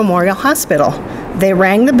Wiener Memorial Hospital. They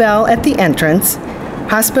rang the bell at the entrance.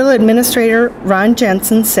 Hospital Administrator Ron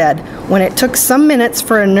Jensen said when it took some minutes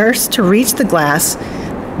for a nurse to reach the glass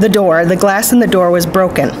in the door was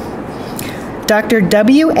broken. Dr.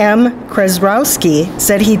 W.M. Krezrowski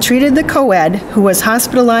said he treated the co-ed who was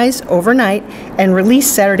hospitalized overnight and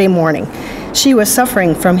released Saturday morning. She was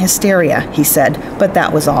suffering from hysteria, he said, but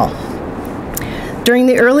that was all. During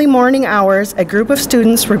the early morning hours, a group of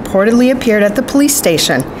students reportedly appeared at the police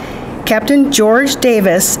station. Captain George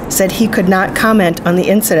Davis said he could not comment on the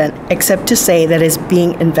incident except to say that it is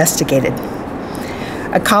being investigated.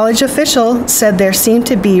 A college official said there seemed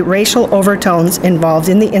to be racial overtones involved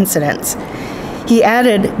in the incidents. He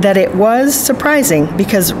added that it was surprising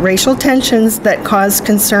because racial tensions that caused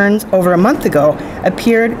concerns over a month ago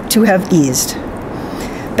appeared to have eased.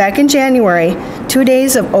 Back in January, 2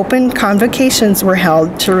 days of open convocations were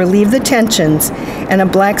held to relieve the tensions, and a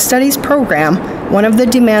Black Studies program, one of the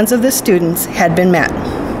demands of the students, had been met.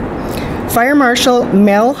 Fire Marshal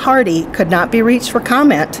Mel Hardy could not be reached for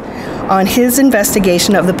comment on his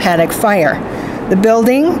investigation of the paddock fire. The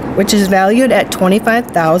building, which is valued at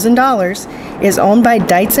 $25,000, is owned by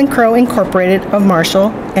Dietz & Crow Incorporated of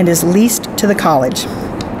Marshall and is leased to the college.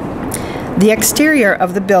 The exterior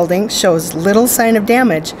of the building shows little sign of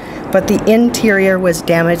damage, but the interior was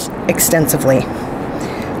damaged extensively.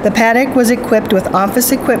 The paddock was equipped with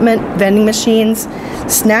office equipment, vending machines,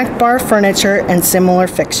 snack bar furniture, and similar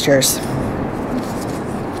fixtures.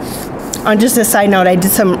 On just a side note, I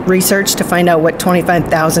did some research to find out what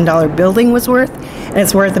 $25,000 building was worth, and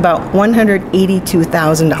it's worth about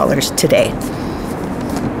 $182,000 today.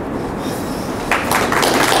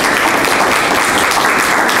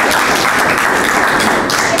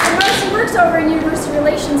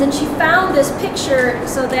 And she found this picture,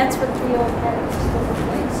 so that's what the old paddock looked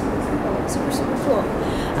like. Super, super cool.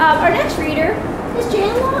 Our next reader is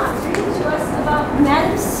Jan Law, reading to us about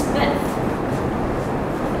Madam Smith.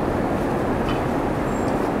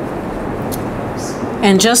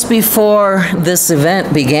 And just before this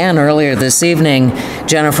event began earlier this evening,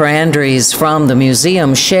 Jennifer Andrews from the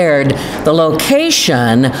museum shared the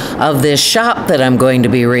location of this shop that I'm going to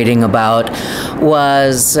be reading about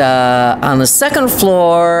was on the second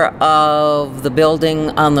floor of the building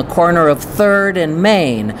on the corner of 3rd and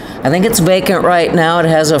Main. I think it's vacant right now. It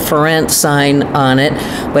has a for rent sign on it,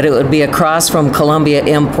 but it would be across from Columbia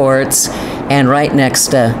Imports and right next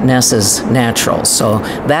to Ness's Naturals. So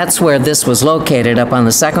that's where this was located, up on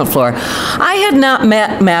the second floor. I had not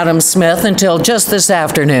met Madam Smith until just this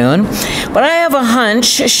afternoon, but I have a hunch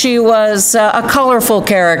she was a colorful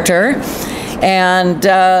character and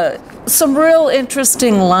some real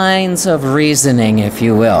interesting lines of reasoning, if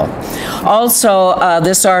you will. Also,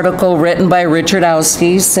 this article written by Richard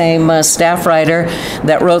Oski, same staff writer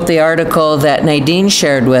that wrote the article that Nadine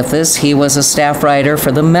shared with us. He was a staff writer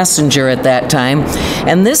for The Messenger at that time.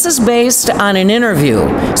 And this is based on an interview.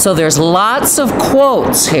 So there's lots of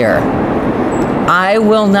quotes here. I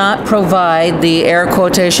will not provide the air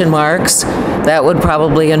quotation marks. That would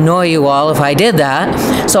probably annoy you all if I did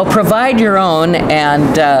that. So provide your own,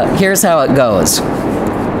 and here's how it goes.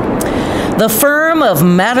 The firm of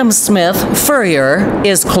Madam Smith Furrier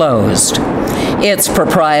is closed. Its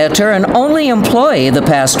proprietor and only employee the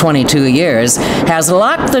past 22 years has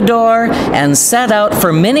locked the door and set out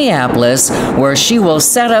for Minneapolis, where she will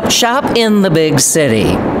set up shop in the big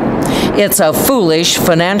city. It's a foolish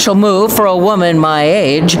financial move for a woman my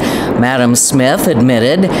age, Madam Smith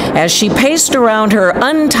admitted as she paced around her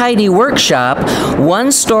untidy workshop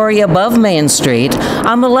 1 story above Main Street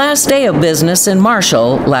on the last day of business in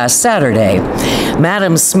Marshall last Saturday.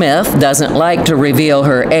 Madam Smith doesn't like to reveal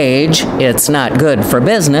her age, it's not good for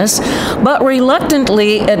business, but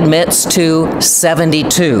reluctantly admits to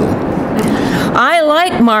 72. I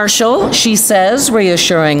like Marshall, she says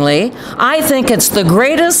reassuringly. I think it's the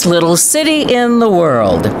greatest little city in the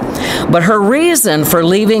world. But her reason for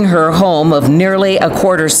leaving her home of nearly a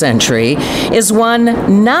quarter century is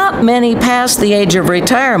one not many past the age of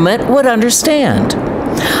retirement would understand.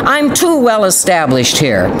 I'm too well established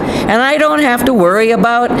here, and I don't have to worry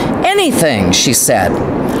about anything, she said.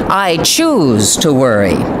 I choose to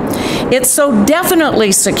worry. It's so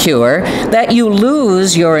definitely secure that you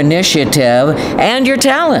lose your initiative and your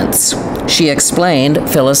talents, she explained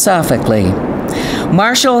philosophically.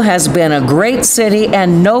 Marshall has been a great city,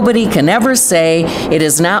 and nobody can ever say it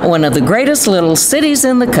is not one of the greatest little cities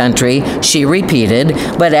in the country, she repeated,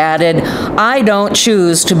 but added, I don't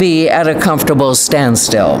choose to be at a comfortable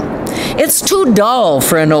standstill. It's too dull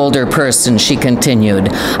for an older person, she continued.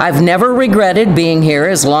 I've never regretted being here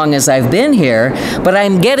as long as I've been here, but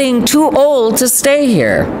I'm getting too old to stay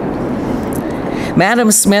here.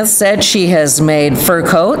 Madam Smith said she has made fur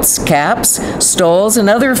coats, caps, stoles, and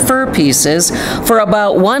other fur pieces for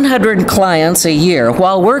about 100 clients a year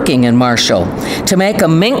while working in Marshall. To make a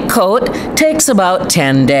mink coat takes about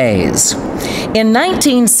 10 days. In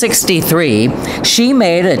 1963, she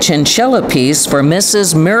made a chinchilla piece for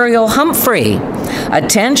Mrs. Muriel Humphrey.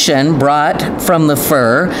 Attention brought from the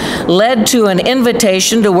fur led to an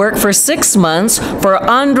invitation to work for 6 months for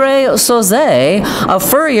André Sauzet, a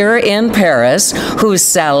furrier in Paris, whose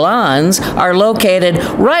salons are located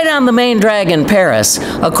right on the main drag in Paris,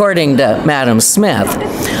 according to Madam Smith.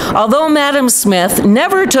 Although Madam Smith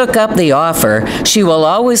never took up the offer, she will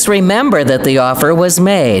always remember that the offer was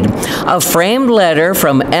made. A framed letter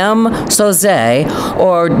from M. Sauzet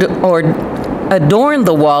adorned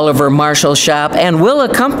the wall of her Marshall shop and will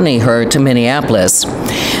accompany her to Minneapolis.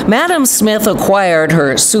 Madam Smith acquired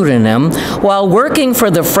her pseudonym while working for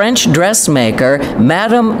the French dressmaker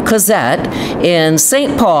Madame Cosette in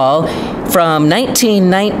St. Paul from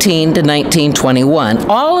 1919 to 1921.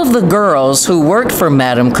 All of the girls who worked for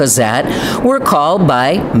Madame Cosette were called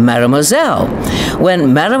by Mademoiselle.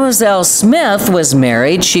 When Mademoiselle Smith was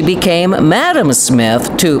married, she became Madam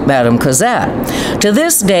Smith to Madame Cosette. To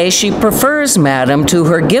this day, she prefers Madam to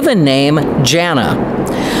her given name, Jana.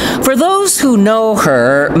 For those who know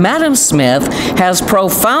her, Madam Smith has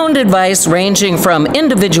profound advice ranging from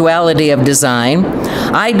individuality of design,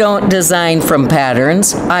 I don't design from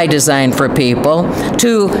patterns, I design for people,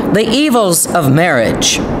 to the evils of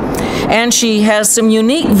marriage. And she has some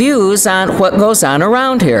unique views on what goes on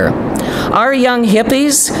around here. Our young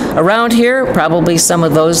hippies around here, probably some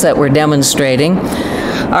of those that were demonstrating,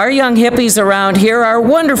 our young hippies around here are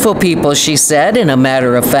wonderful people, she said, in a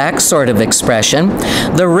matter-of-fact sort of expression.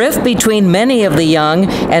 The rift between many of the young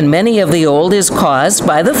and many of the old is caused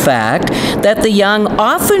by the fact that the young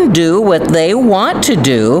often do what they want to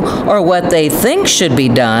do or what they think should be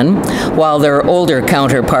done, while their older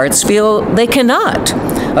counterparts feel they cannot,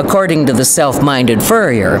 according to the self-minded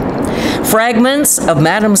furrier. Fragments of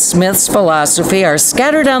Madam Smith's philosophy are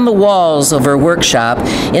scattered on the walls of her workshop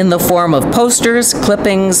in the form of posters,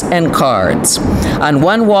 clippings, and cards. On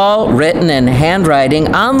one wall, written in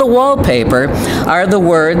handwriting on the wallpaper, are the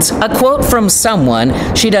words, a quote from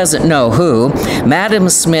someone, she doesn't know who, Madam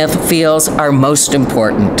Smith feels are most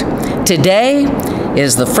important. Today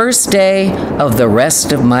is the first day of the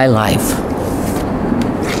rest of my life.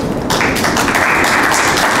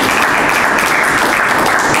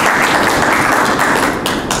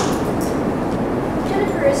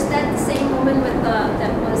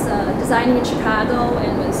 Designing in Chicago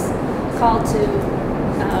and was called to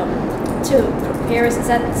Paris. Is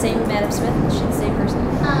that the same Madam Smith? Is she the same person?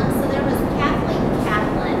 So there was Kathleen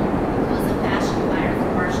Kaplan, who was a fashion buyer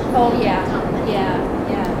for Marshall. Oh yeah, Company. Yeah.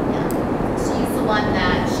 She's the one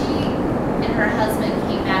that she and her husband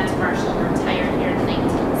came back to Marshall and retired here in the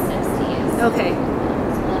 1960s. Okay.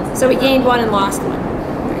 So we gained one and lost one.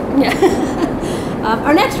 Yeah.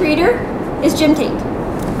 Our next reader is Jim Tate.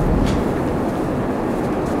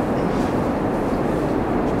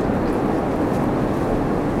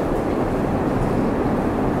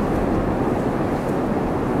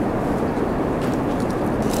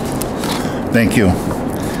 Thank you.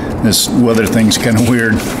 This weather thing's kind of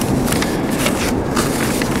weird.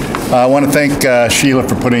 I want to thank Sheila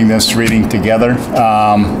for putting this reading together.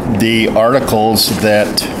 The articles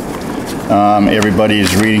that everybody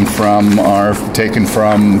is reading from are taken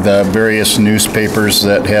from the various newspapers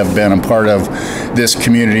that have been a part of this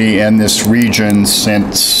community and this region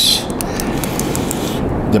since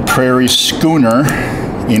the Prairie Schooner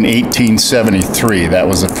in 1873. That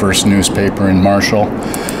was the first newspaper in Marshall.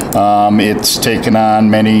 It's taken on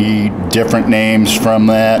many different names from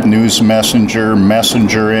that: News Messenger,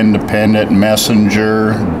 Messenger Independent,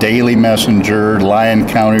 Messenger, Daily Messenger, Lyon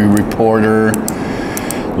County Reporter,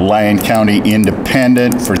 Lyon County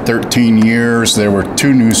Independent. For 13 years, there were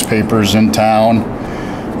two newspapers in town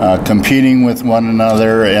competing with one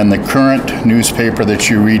another, and the current newspaper that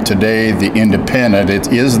you read today, the Independent,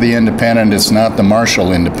 it is the Independent, it's not the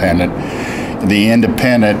Marshall Independent. The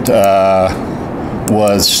Independent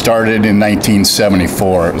was started in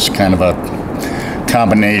 1974. It was kind of a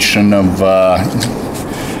combination of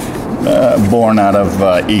born out of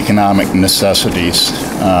economic necessities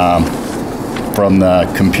from the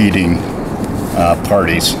competing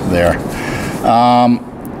parties there.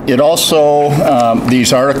 It also,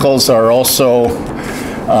 these articles are also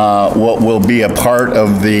what will be a part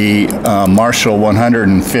of the Marshall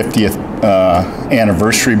 150th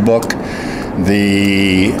anniversary book.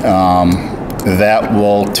 That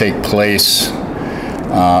will take place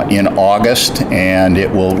in August, and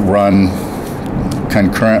it will run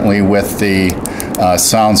concurrently with the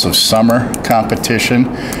Sounds of Summer competition.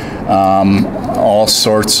 All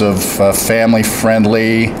sorts of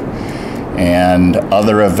family-friendly and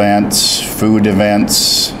other events, food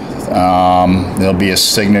events. There'll be a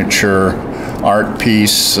signature art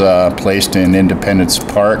piece placed in Independence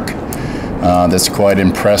Park that's quite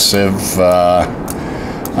impressive.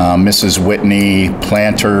 Mrs. Whitney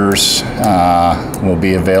planters will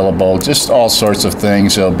be available. Just all sorts of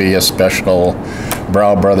things. There'll be a special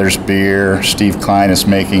Brow Brothers beer. Steve Klein is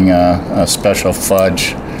making a special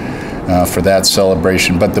fudge for that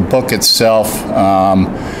celebration. But the book itself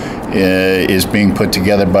is being put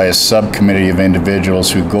together by a subcommittee of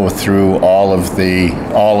individuals who go through all of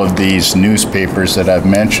these newspapers that I've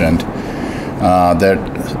mentioned. That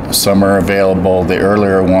some are available, the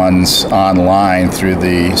earlier ones, online through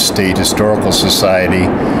the State Historical Society,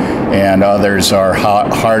 and others are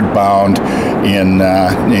hardbound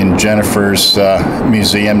in Jennifer's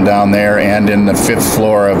museum down there and in the 5th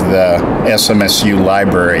floor of the SMSU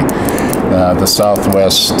library, the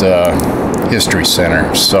Southwest History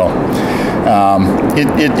Center. So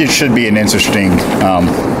it should be an interesting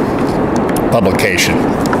publication.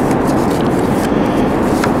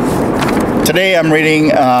 Today I'm reading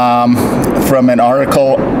from an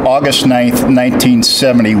article, August 9th,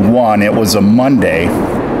 1971. It was a Monday,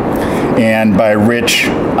 and by Rich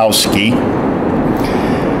Auski.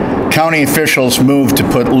 County officials moved to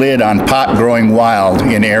put lid on pot growing wild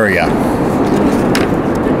in area.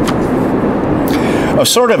 A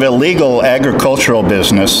sort of illegal agricultural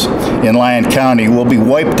business in Lyon County will be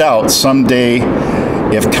wiped out someday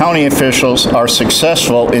if county officials are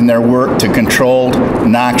successful in their work to control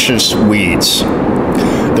noxious weeds.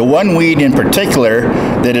 The one weed in particular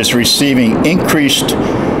that is receiving increased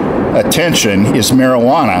attention is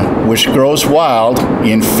marijuana, which grows wild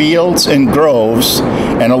in fields and groves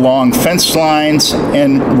and along fence lines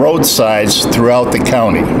and roadsides throughout the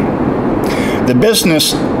county. The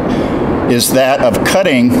business is that of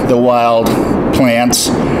cutting the wild plants,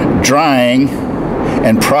 drying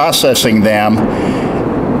and processing them,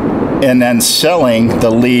 and then selling the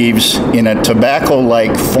leaves in a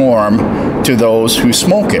tobacco-like form to those who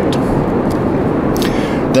smoke it.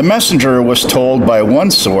 The Messenger was told by one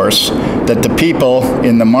source that the people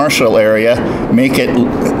in the Marshall area make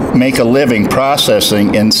a living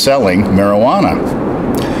processing and selling marijuana.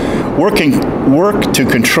 Work to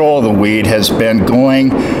control the weed has been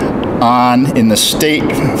going on in the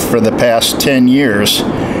state for the past 10 years,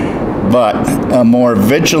 but a more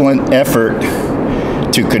vigilant effort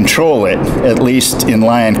to control it, at least in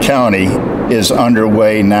Lyon County, is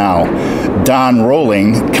underway now. Don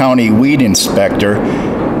Rowling, County Weed Inspector,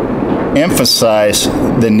 emphasized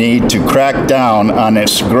the need to crack down on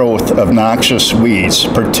its growth of noxious weeds,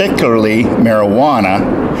 particularly marijuana,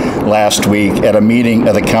 last week at a meeting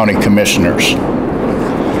of the county commissioners.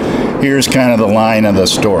 Here's kind of the line of the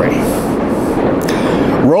story.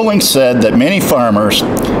 Rowling said that many farmers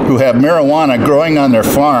who have marijuana growing on their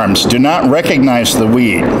farms do not recognize the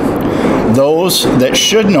weed. Those that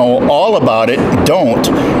should know all about it don't,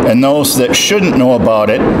 and those that shouldn't know about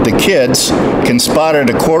it, the kids, can spot it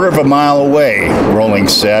a quarter of a mile away, Rowling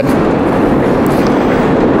said.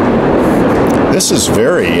 This is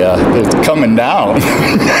very, it's coming down.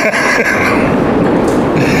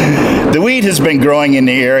 The weed has been growing in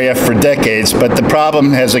the area for decades, but the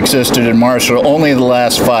problem has existed in Marshall only the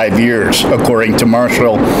last 5 years, according to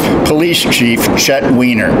Marshall Police Chief Chet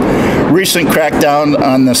Weiner. Recent crackdown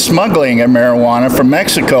on the smuggling of marijuana from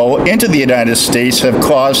Mexico into the United States have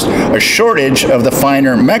caused a shortage of the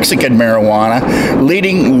finer Mexican marijuana,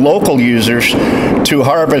 leading local users to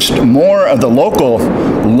harvest more of the local,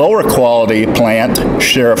 lower quality plant,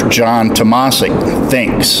 Sheriff John Tomasic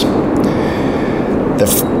thinks.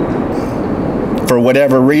 For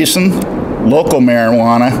whatever reason, local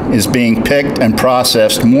marijuana is being picked and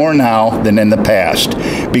processed more now than in the past.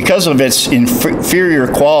 Because of its inferior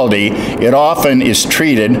quality, it often is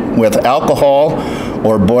treated with alcohol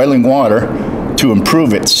or boiling water to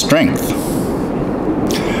improve its strength.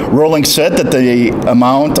 Rowling said that the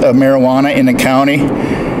amount of marijuana in the county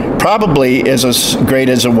probably is as great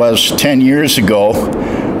as it was 10 years ago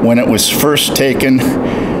when it was first taken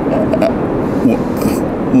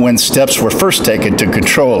when steps were first taken to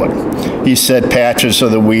control it. He said patches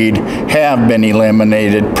of the weed have been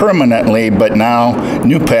eliminated permanently, but now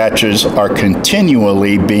new patches are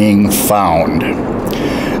continually being found.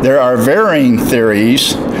 There are varying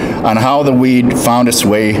theories on how the weed found its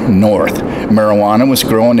way north. Marijuana was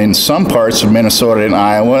grown in some parts of Minnesota and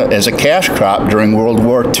Iowa as a cash crop during World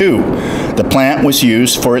War II. The plant was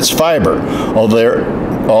used for its fiber,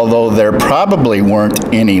 although there probably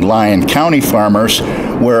weren't any Lyon County farmers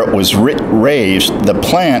where it was raised, the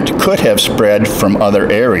plant could have spread from other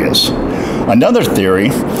areas. Another theory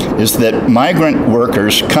is that migrant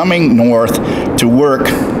workers coming north to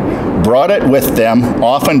work brought it with them,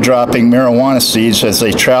 often dropping marijuana seeds as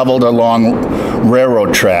they traveled along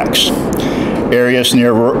railroad tracks. Areas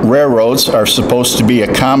near railroads are supposed to be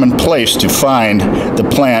a common place to find the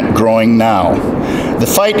plant growing now. The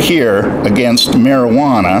fight here against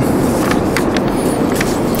marijuana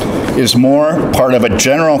is more part of a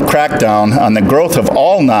general crackdown on the growth of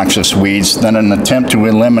all noxious weeds than an attempt to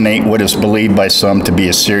eliminate what is believed by some to be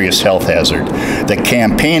a serious health hazard. The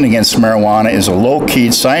campaign against marijuana is a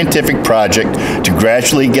low-key scientific project to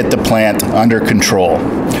gradually get the plant under control.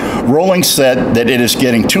 Rowling said that it is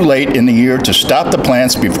getting too late in the year to stop the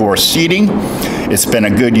plants before seeding. It's been a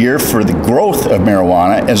good year for the growth of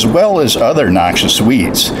marijuana as well as other noxious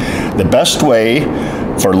weeds. The best way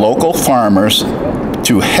for local farmers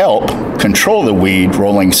to help control the weed,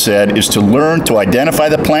 Rowling said, is to learn to identify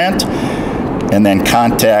the plant and then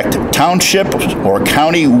contact township or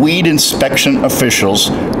county weed inspection officials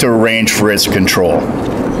to arrange for its control.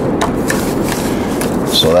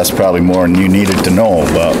 So that's probably more than you needed to know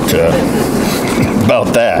about,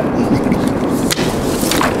 about that.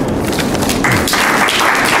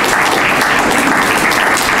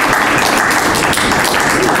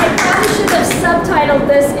 Subtitled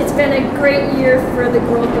this, it's been a great year for the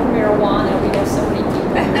growth of marijuana. We know so many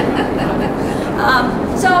people.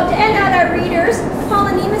 So to end out our readers,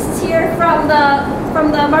 Paula Nemes is here from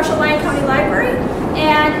the Marshall-Lyon County Library,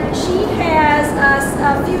 and she has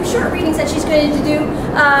a few short readings that she's going to do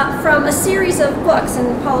from a series of books,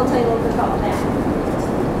 and Paula will tell you a little bit about that.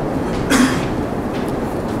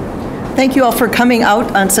 Thank you all for coming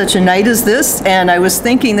out on such a night as this, and I was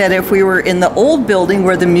thinking that if we were in the old building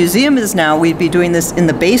where the museum is now, we'd be doing this in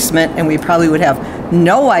the basement, and we probably would have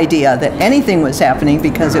no idea that anything was happening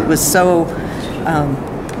because it was so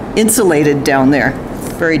insulated down there,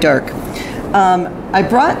 very dark. I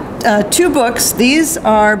brought two books. These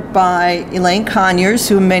are by Elaine Conyers,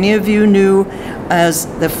 who many of you knew as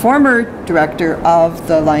the former director of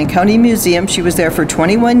the Lyon County Museum. She was there for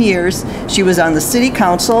 21 years. She was on the city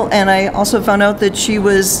council, and I also found out that she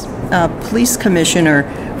was police commissioner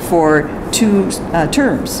for 2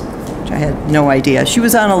 terms, which I had no idea. She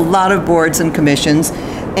was on a lot of boards and commissions,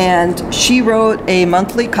 and she wrote a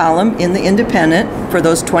monthly column in The Independent for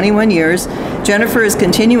those 21 years. Jennifer is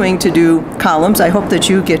continuing to do columns. I hope that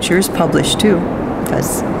you get yours published too,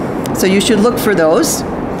 so you should look for those.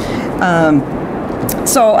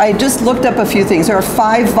 So I just looked up a few things. There are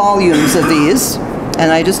 5 volumes of these,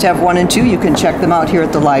 and I just have 1 and 2. You can check them out here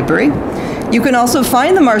at the library. You can also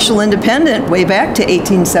find the Marshall Independent way back to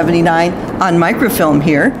 1879 on microfilm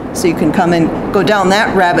here, so you can come and go down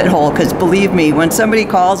that rabbit hole, because believe me, when somebody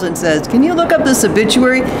calls and says, can you look up this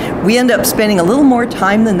obituary, we end up spending a little more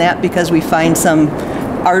time than that because we find some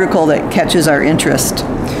article that catches our interest.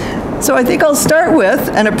 So I think I'll start with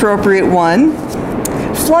an appropriate one,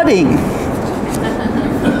 flooding.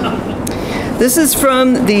 This is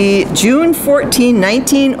from the June 14,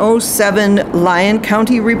 1907 Lyon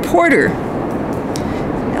County Reporter.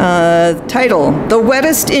 Title, The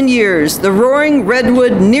Wettest in Years. The roaring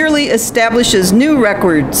redwood nearly establishes new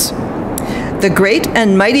records. The great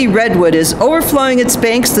and mighty redwood is overflowing its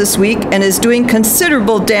banks this week and is doing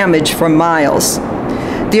considerable damage for miles.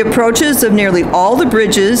 The approaches of nearly all the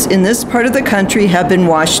bridges in this part of the country have been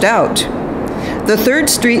washed out. The 3rd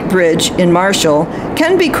Street Bridge in Marshall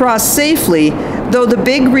can be crossed safely, though the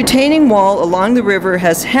big retaining wall along the river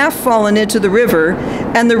has half fallen into the river,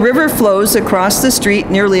 and the river flows across the street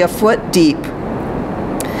nearly a foot deep.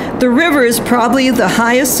 The river is probably the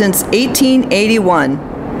highest since 1881.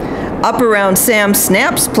 Up around Sam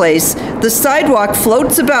Snap's place, the sidewalk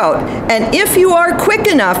floats about, and if you are quick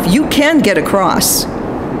enough, you can get across.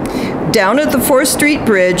 Down at the 4th Street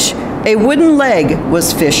Bridge, a wooden leg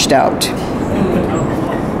was fished out.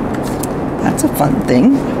 That's a fun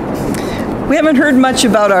thing. We haven't heard much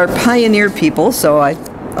about our pioneer people, so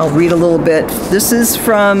I'll read a little bit. This is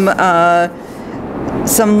from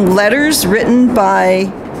some letters written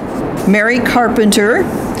by Mary Carpenter.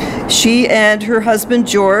 She and her husband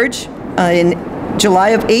George, in July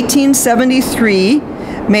of 1873,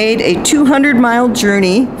 made a 200-mile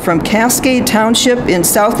journey from Cascade Township in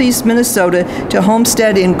southeast Minnesota to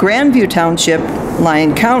Homestead in Grandview Township,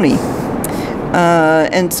 Lyon County.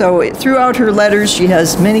 And so throughout her letters, she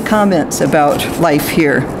has many comments about life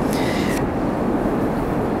here.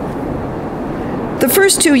 The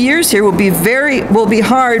first 2 years here will be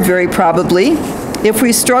hard, very probably. If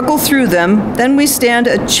we struggle through them, then we stand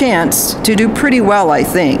a chance to do pretty well, I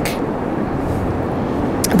think.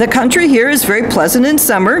 The country here is very pleasant in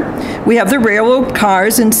summer. We have the railroad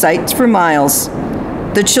cars in sight for miles.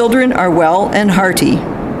 The children are well and hearty.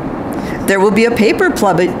 There will be a paper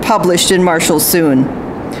published in Marshall soon.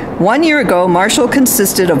 1 year ago, Marshall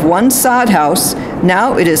consisted of one sod house.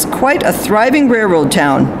 Now it is quite a thriving railroad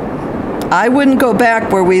town. I wouldn't go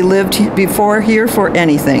back where we lived before here for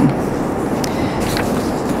anything.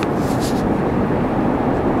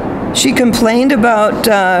 She complained about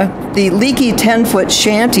the leaky 10-foot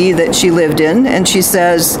shanty that she lived in, and she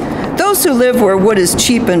says, "Those who live where wood is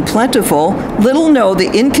cheap and plentiful little know the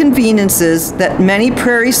inconveniences that many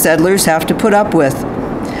prairie settlers have to put up with.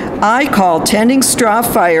 I call tending straw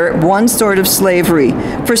fire one sort of slavery,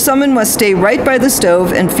 for someone must stay right by the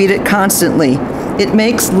stove and feed it constantly. It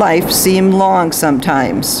makes life seem long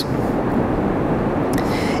sometimes."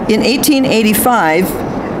 In 1885,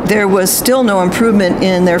 there was still no improvement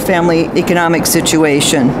in their family economic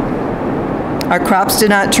situation. Our crops did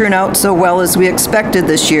not turn out so well as we expected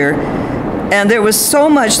this year, and there was so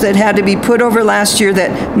much that had to be put over last year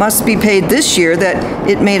that must be paid this year that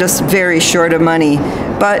it made us very short of money.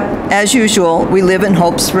 But as usual, we live in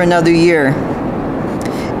hopes for another year.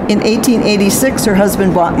 In 1886, her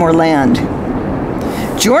husband bought more land.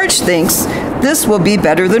 George thinks this will be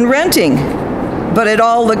better than renting, but it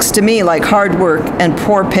all looks to me like hard work and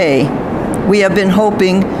poor pay. We have been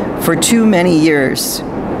hoping for too many years.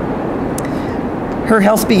 Her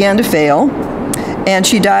health began to fail, and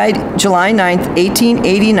she died July 9th,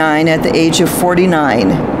 1889 at the age of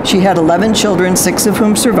 49. She had 11 children, 6 of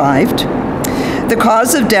whom survived. The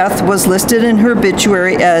cause of death was listed in her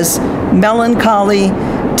obituary as melancholy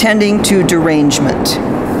tending to derangement.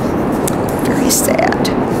 Very sad,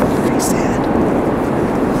 very sad.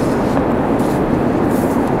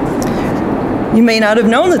 You may not have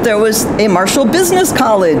known that there was a Marshall Business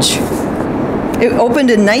College. It opened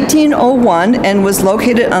in 1901 and was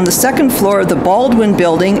located on the 2nd floor of the Baldwin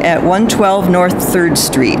Building at 112 North 3rd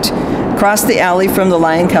Street, across the alley from the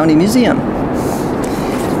Lyon County Museum.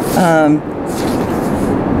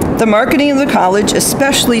 The marketing of the college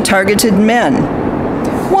especially targeted men.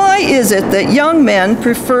 Why is it that young men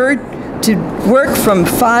prefer to work from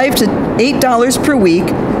 $5 to $8 per week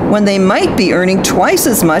when they might be earning twice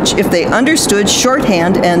as much if they understood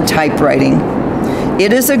shorthand and typewriting?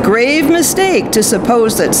 It is a grave mistake to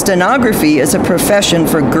suppose that stenography is a profession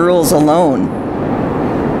for girls alone.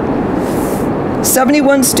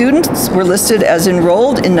 71 students were listed as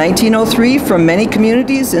enrolled in 1903 from many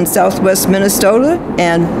communities in southwest Minnesota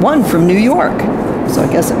and 1 from New York. So I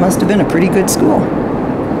guess it must have been a pretty good school.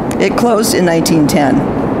 It closed in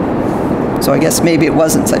 1910. So I guess maybe it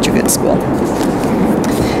wasn't such a good school.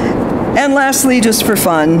 And lastly, just for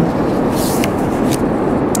fun,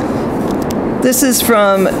 this is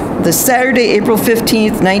from the Saturday, April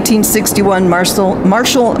 15th, 1961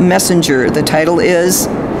 Marshall Messenger. The title is,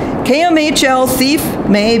 KMHL Thief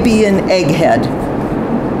May Be an Egghead.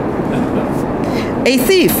 A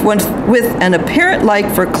thief with an apparent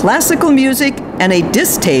like for classical music and a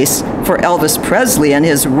distaste for Elvis Presley and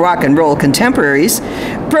his rock and roll contemporaries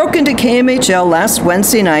broke into KMHL last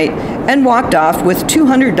Wednesday night and walked off with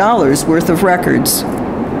 $200 worth of records.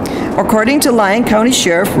 According to Lyon County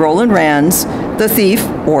Sheriff Roland Rands, the thief,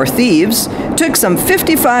 or thieves, took some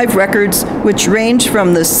 55 records which range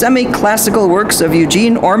from the semi-classical works of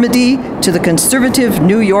Eugene Ormandy to the conservative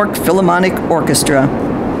New York Philharmonic Orchestra.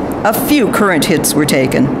 A few current hits were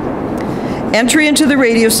taken. Entry into the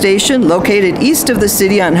radio station, located east of the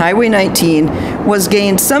city on Highway 19, was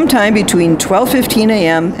gained sometime between 12:15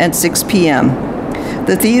 a.m. and 6 p.m.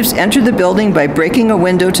 The thieves entered the building by breaking a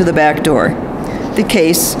window to the back door. The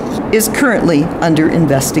case is currently under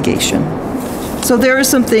investigation. So there are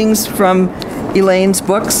some things from Elaine's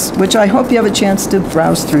books, which I hope you have a chance to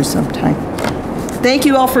browse through sometime. Thank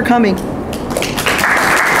you all for coming.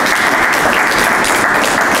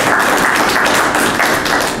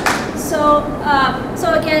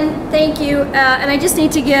 So again, thank you. And I just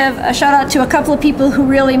need to give a shout out to a couple of people who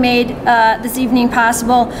really made this evening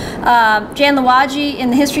possible. Jan Lawaji in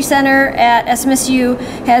the History Center at SMSU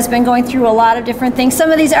has been going through a lot of different things.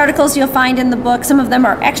 Some of these articles you'll find in the book. Some of them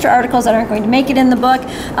are extra articles that aren't going to make it in the book.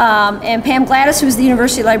 And Pam Gladys, who's the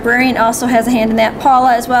University Librarian, also has a hand in that.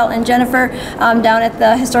 Paula as well, and Jennifer down at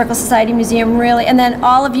the Historical Society Museum, really. And then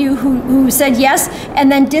all of you who said yes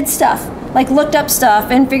and then did stuff, like looked up stuff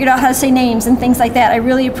and figured out how to say names and things like that. I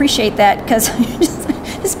really appreciate that, because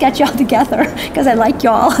just get y'all together because I like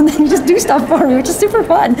y'all, and then you just do stuff for me, which is super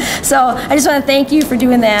fun. So I just want to thank you for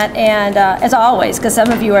doing that, and as always, because some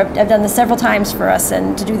of you have done this several times for us,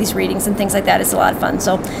 and to do these readings and things like that is a lot of fun.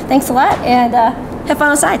 So thanks a lot, and have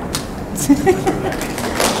fun outside.